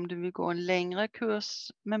procenter om du vill gå en längre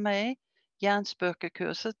kurs med mig.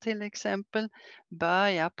 Hjärnspökekurser till exempel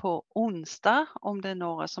börjar på onsdag om det är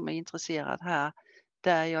några som är intresserade här.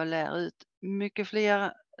 Där jag lär ut mycket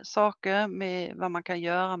fler saker med vad man kan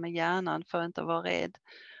göra med hjärnan för att inte vara rädd.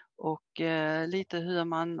 Och lite hur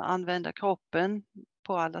man använder kroppen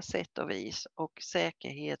på alla sätt och vis och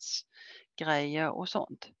säkerhetsgrejer och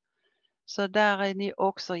sånt. Så där är ni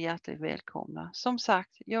också hjärtligt välkomna. Som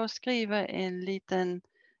sagt, jag skriver en liten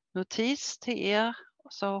notis till er.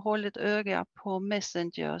 Så håll ett öga på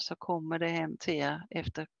Messenger så kommer det hem till er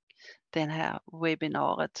efter den här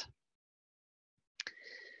webbinariet.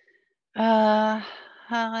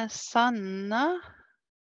 Här är Sanna.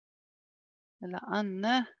 Eller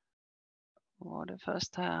Anne. Var det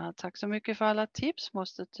först här. Tack så mycket för alla tips.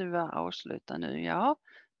 Måste tyvärr avsluta nu. Ja,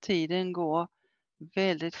 tiden går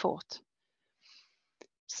väldigt fort.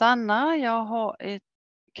 Sanna, jag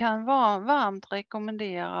kan varmt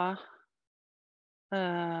rekommendera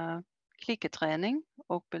klickerträning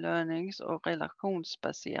och belönings- och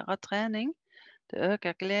relationsbaserad träning. Det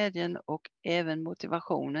ökar glädjen och även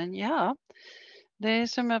motivationen. Ja, det är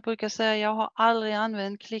som jag brukar säga, jag har aldrig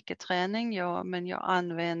använt klickerträning, men jag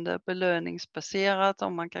använder belöningsbaserat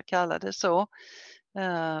om man kan kalla det så.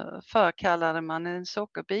 Förr kallade man en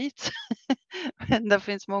sockerbit. Men det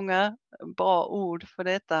finns många bra ord för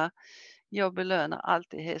detta. Jag belönar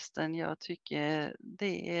alltid hästen. Jag tycker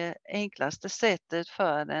det är enklaste sättet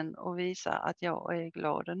för den att visa att jag är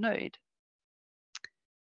glad och nöjd.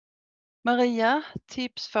 Maria,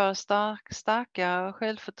 tips för starka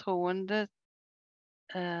självförtroende.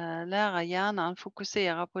 Lära hjärnan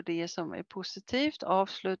fokusera på det som är positivt.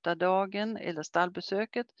 Avsluta dagen eller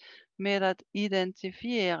stallbesöket med att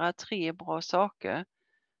identifiera 3 bra saker.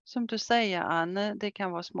 Som du säger Anne, det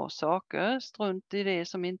kan vara små saker. Strunt i det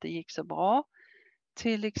som inte gick så bra.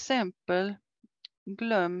 Till exempel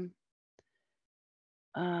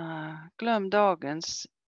glöm dagens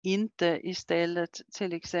inte istället.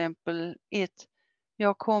 Till exempel 1.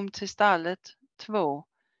 Jag kom till stallet. 2.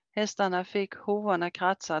 Hästarna fick hovarna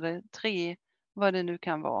kratsade. 3. Vad det nu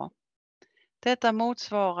kan vara. Detta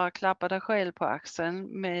motsvarar klappa dig själv på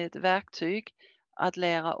axeln med ett verktyg att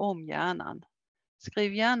lära om hjärnan.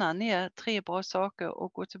 Skriv gärna ner 3 bra saker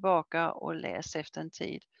och gå tillbaka och läs efter en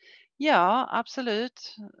tid. Ja,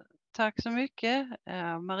 absolut. Tack så mycket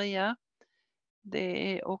Maria.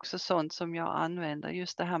 Det är också sånt som jag använder.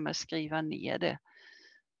 Just det här med att skriva ner det.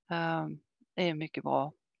 Är mycket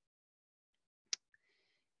bra.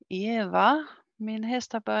 Eva, min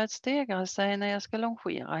häst har börjat stegra sig när jag ska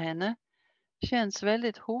longera henne. Känns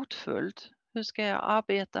väldigt hotfullt. Hur ska jag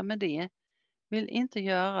arbeta med det? Vill inte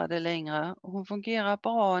göra det längre. Hon fungerar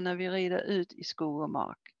bra när vi rider ut i skog och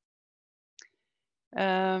mark.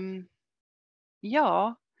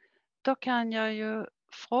 Ja, då kan jag ju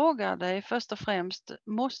fråga dig först och främst.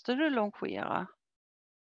 Måste du longera?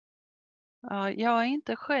 Jag är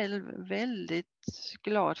inte själv väldigt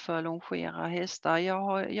glad för att longera hästar.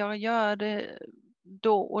 Jag gör det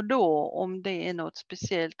då och då om det är något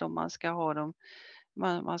speciellt, om man ska ha dem.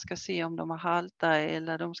 Man ska se om de har halta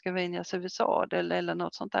eller de ska vänja sig vid sadel eller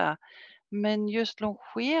något sånt där. Men just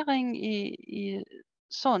longering i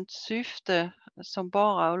sånt syfte som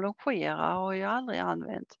bara att longera har jag aldrig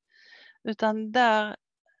använt. Utan där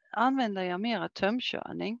använder jag mera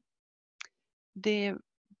tömkörning. Det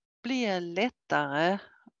blir lättare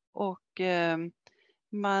och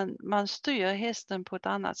man styr hästen på ett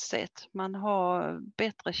annat sätt. Man har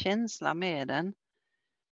bättre känsla med den.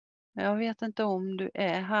 Jag vet inte om du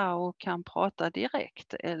är här och kan prata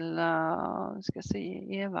direkt eller ska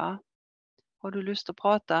se Eva. Har du lust att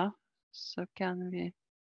prata så kan vi.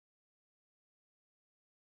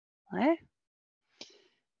 Nej.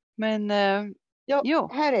 Men Ja, jo.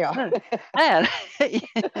 här är jag. Här.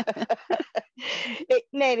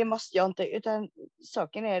 Nej, det måste jag inte. Utan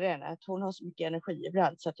saken är den att hon har så mycket energi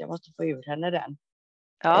ibland så att jag måste få ur henne den.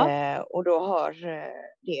 Ja. Och då har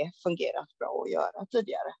det fungerat bra att göra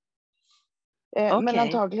tidigare. Men Okej.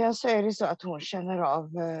 antagligen så är det så att hon känner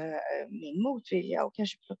av min motvilja och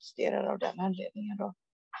kanske protesterar av den anledningen då.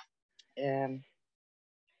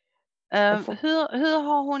 Hur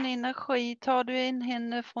har hon energi? Tar du in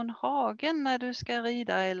henne från hagen när du ska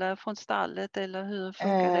rida eller från stallet eller hur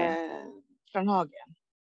funkar det? Från hagen.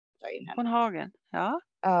 Ta in henne. Från hagen, ja.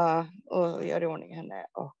 Ja, och gör i ordning henne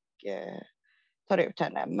och tar ut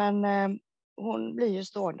henne. Men hon blir ju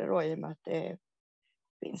stående då i och med att det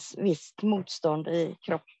finns visst motstånd i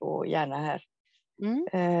kropp och hjärna här.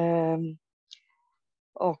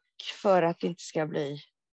 Och för att det inte ska bli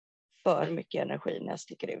för mycket energi när jag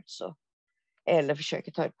sticker ut så, eller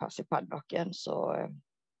försöker ta ett pass i paddocken så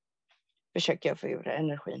försöker jag få ur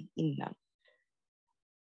energin innan.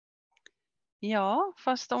 Ja,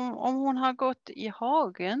 fast om hon har gått i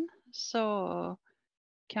hagen så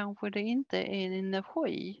kanske det inte är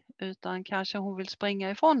energi utan kanske hon vill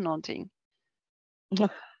springa ifrån någonting.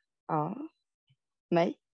 Ja,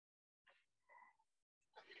 mig.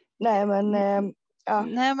 Nej, men ja.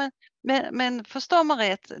 Nej, men förstår man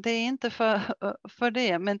rätt, det är inte för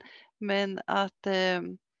det, men att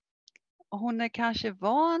hon är kanske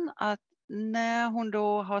van att när hon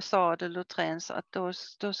då har sadel och träns att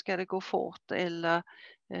då ska det gå fort eller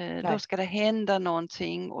då ska det hända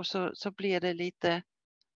någonting och så blir det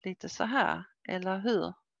lite så här, eller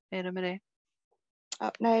hur är det med det?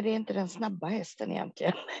 Ja, nej, det är inte den snabba hästen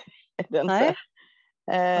egentligen. Nej.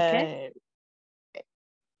 Okej.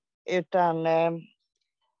 Utan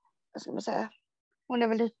vad ska man säga? Hon är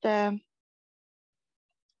väl lite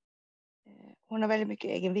hon har väldigt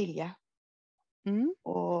mycket egen vilja.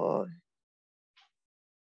 Och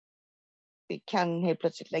vi kan helt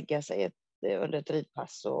plötsligt lägga sig under ett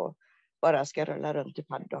ridpass och bara ska rulla runt i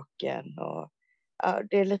paddocken. Och, ja,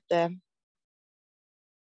 det är lite...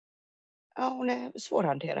 Ja, hon är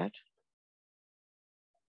svårhanterad.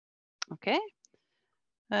 Okej.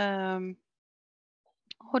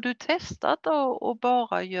 Har du testat att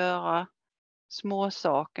bara göra små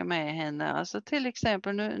saker med henne? Alltså till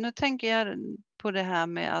exempel, nu tänker jag på det här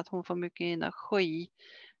med att hon får mycket energi.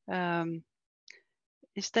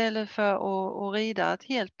 Istället för att rida ett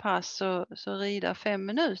helt pass så rida 5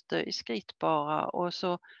 minuter i skritt bara och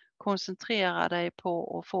så koncentrera dig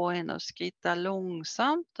på att få henne att skritta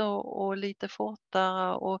långsamt och lite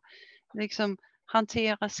fortare och liksom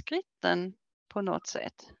hantera skritten på något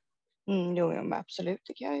sätt. Jo, men absolut,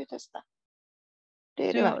 det kan jag ju testa. Det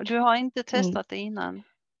är det värt. Du har inte testat det innan?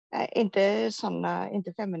 Nej,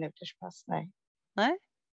 inte 5 minuters pass, nej. Nej.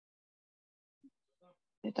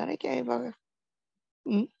 Utan det kan ju vara...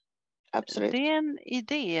 absolut. Det är en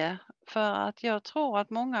idé för att jag tror att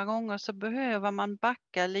många gånger så behöver man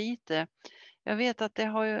backa lite. Jag vet att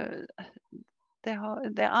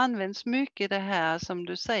det används mycket det här som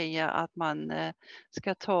du säger att man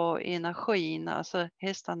ska ta energin, alltså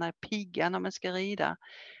hästarna är pigga när man ska rida.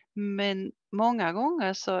 Men många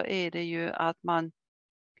gånger så är det ju att man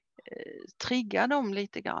triggar dem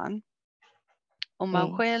lite grann. Om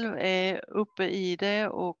man själv är uppe i det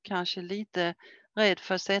och kanske lite rädd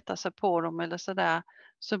för att sätta sig på dem eller sådär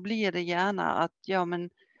så blir det gärna att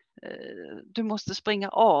du måste springa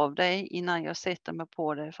av dig innan jag sätter mig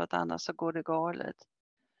på det för att annars så går det galet.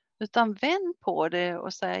 Utan vänd på det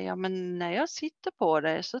och säg men när jag sitter på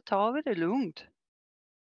det så tar vi det lugnt.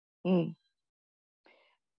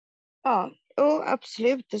 Ja,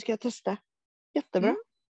 absolut, det ska jag testa. Jättebra.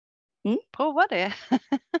 Prova det.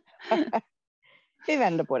 Vi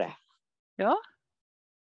vänder på det. Ja,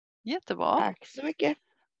 jättebra. Tack så mycket.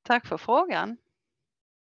 Tack för frågan.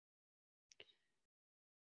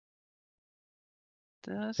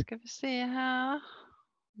 Då ska vi se här.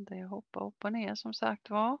 Det hoppar upp och ner som sagt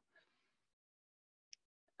var.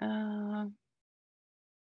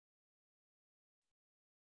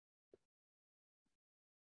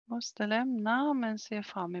 Måste lämna men ser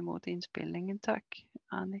fram emot inspelningen. Tack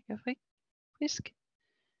Annika Frisk.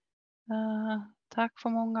 Tack för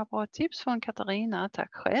många bra tips från Katarina.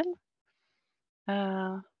 Tack själv.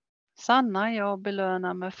 Sanna, jag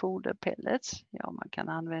belönar med foderpellets. Ja, man kan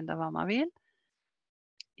använda vad man vill.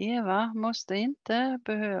 Eva måste inte,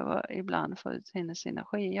 behöver ibland få ut hennes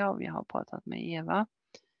energi. Ja, vi har pratat med Eva.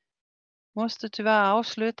 Måste tyvärr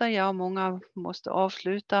avsluta. Ja, många måste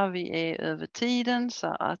avsluta. Vi är över tiden så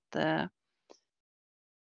att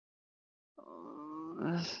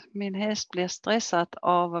min häst blir stressad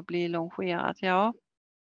av att bli longerad. Ja,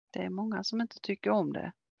 det är många som inte tycker om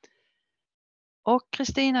det. Och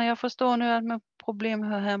Kristina, jag förstår nu att mitt problem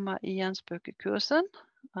hör hemma i hjärnspökekursen.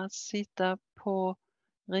 Att sitta på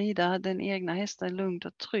rida den egna hästen lugnt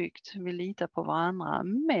och tryggt. Vi litar på varandra.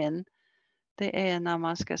 Men det är när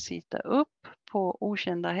man ska sitta upp på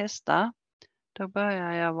okända hästar. Då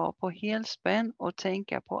börjar jag vara på helspänn och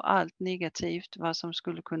tänka på allt negativt. Vad som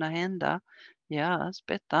skulle kunna hända. Ja,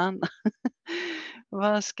 spettan.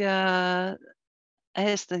 Vad ska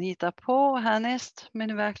hästen hitta på härnäst? Men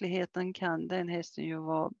i verkligheten kan den hästen ju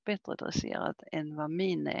vara bättre dresserad än vad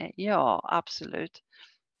min är. Ja, absolut.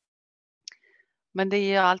 Men det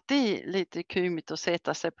är alltid lite kymigt att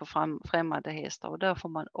sätta sig på främmande hästar och där får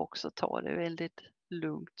man också ta det väldigt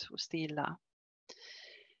lugnt och stilla.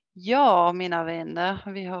 Ja, mina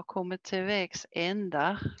vänner, vi har kommit till vägs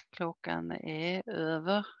ända. Klockan är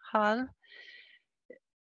över 12:30.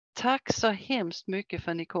 Tack så hemskt mycket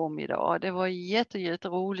för att ni kom idag. Det var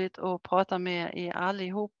jätteroligt att prata med er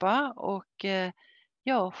allihopa och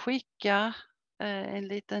jag skickar en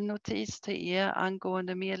liten notis till er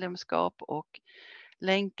angående medlemskap och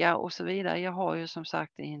länkar och så vidare. Jag har ju som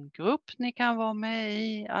sagt en grupp ni kan vara med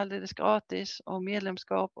i alldeles gratis och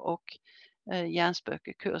medlemskap och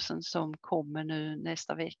hjärnspökekursen som kommer nu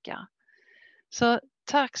nästa vecka. Så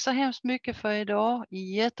tack så hemskt mycket för idag.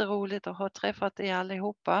 Jätteroligt att ha träffat er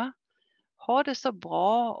allihopa. Ha det så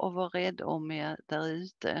bra och var rädd om er där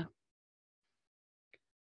ute.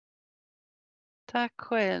 Tack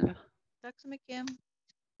själv. Tack så mycket.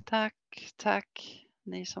 Tack.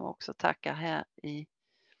 Ni som också tackar här i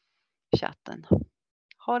chatten.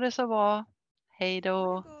 Ha det så bra. Hej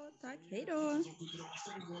då. Tack, hej då.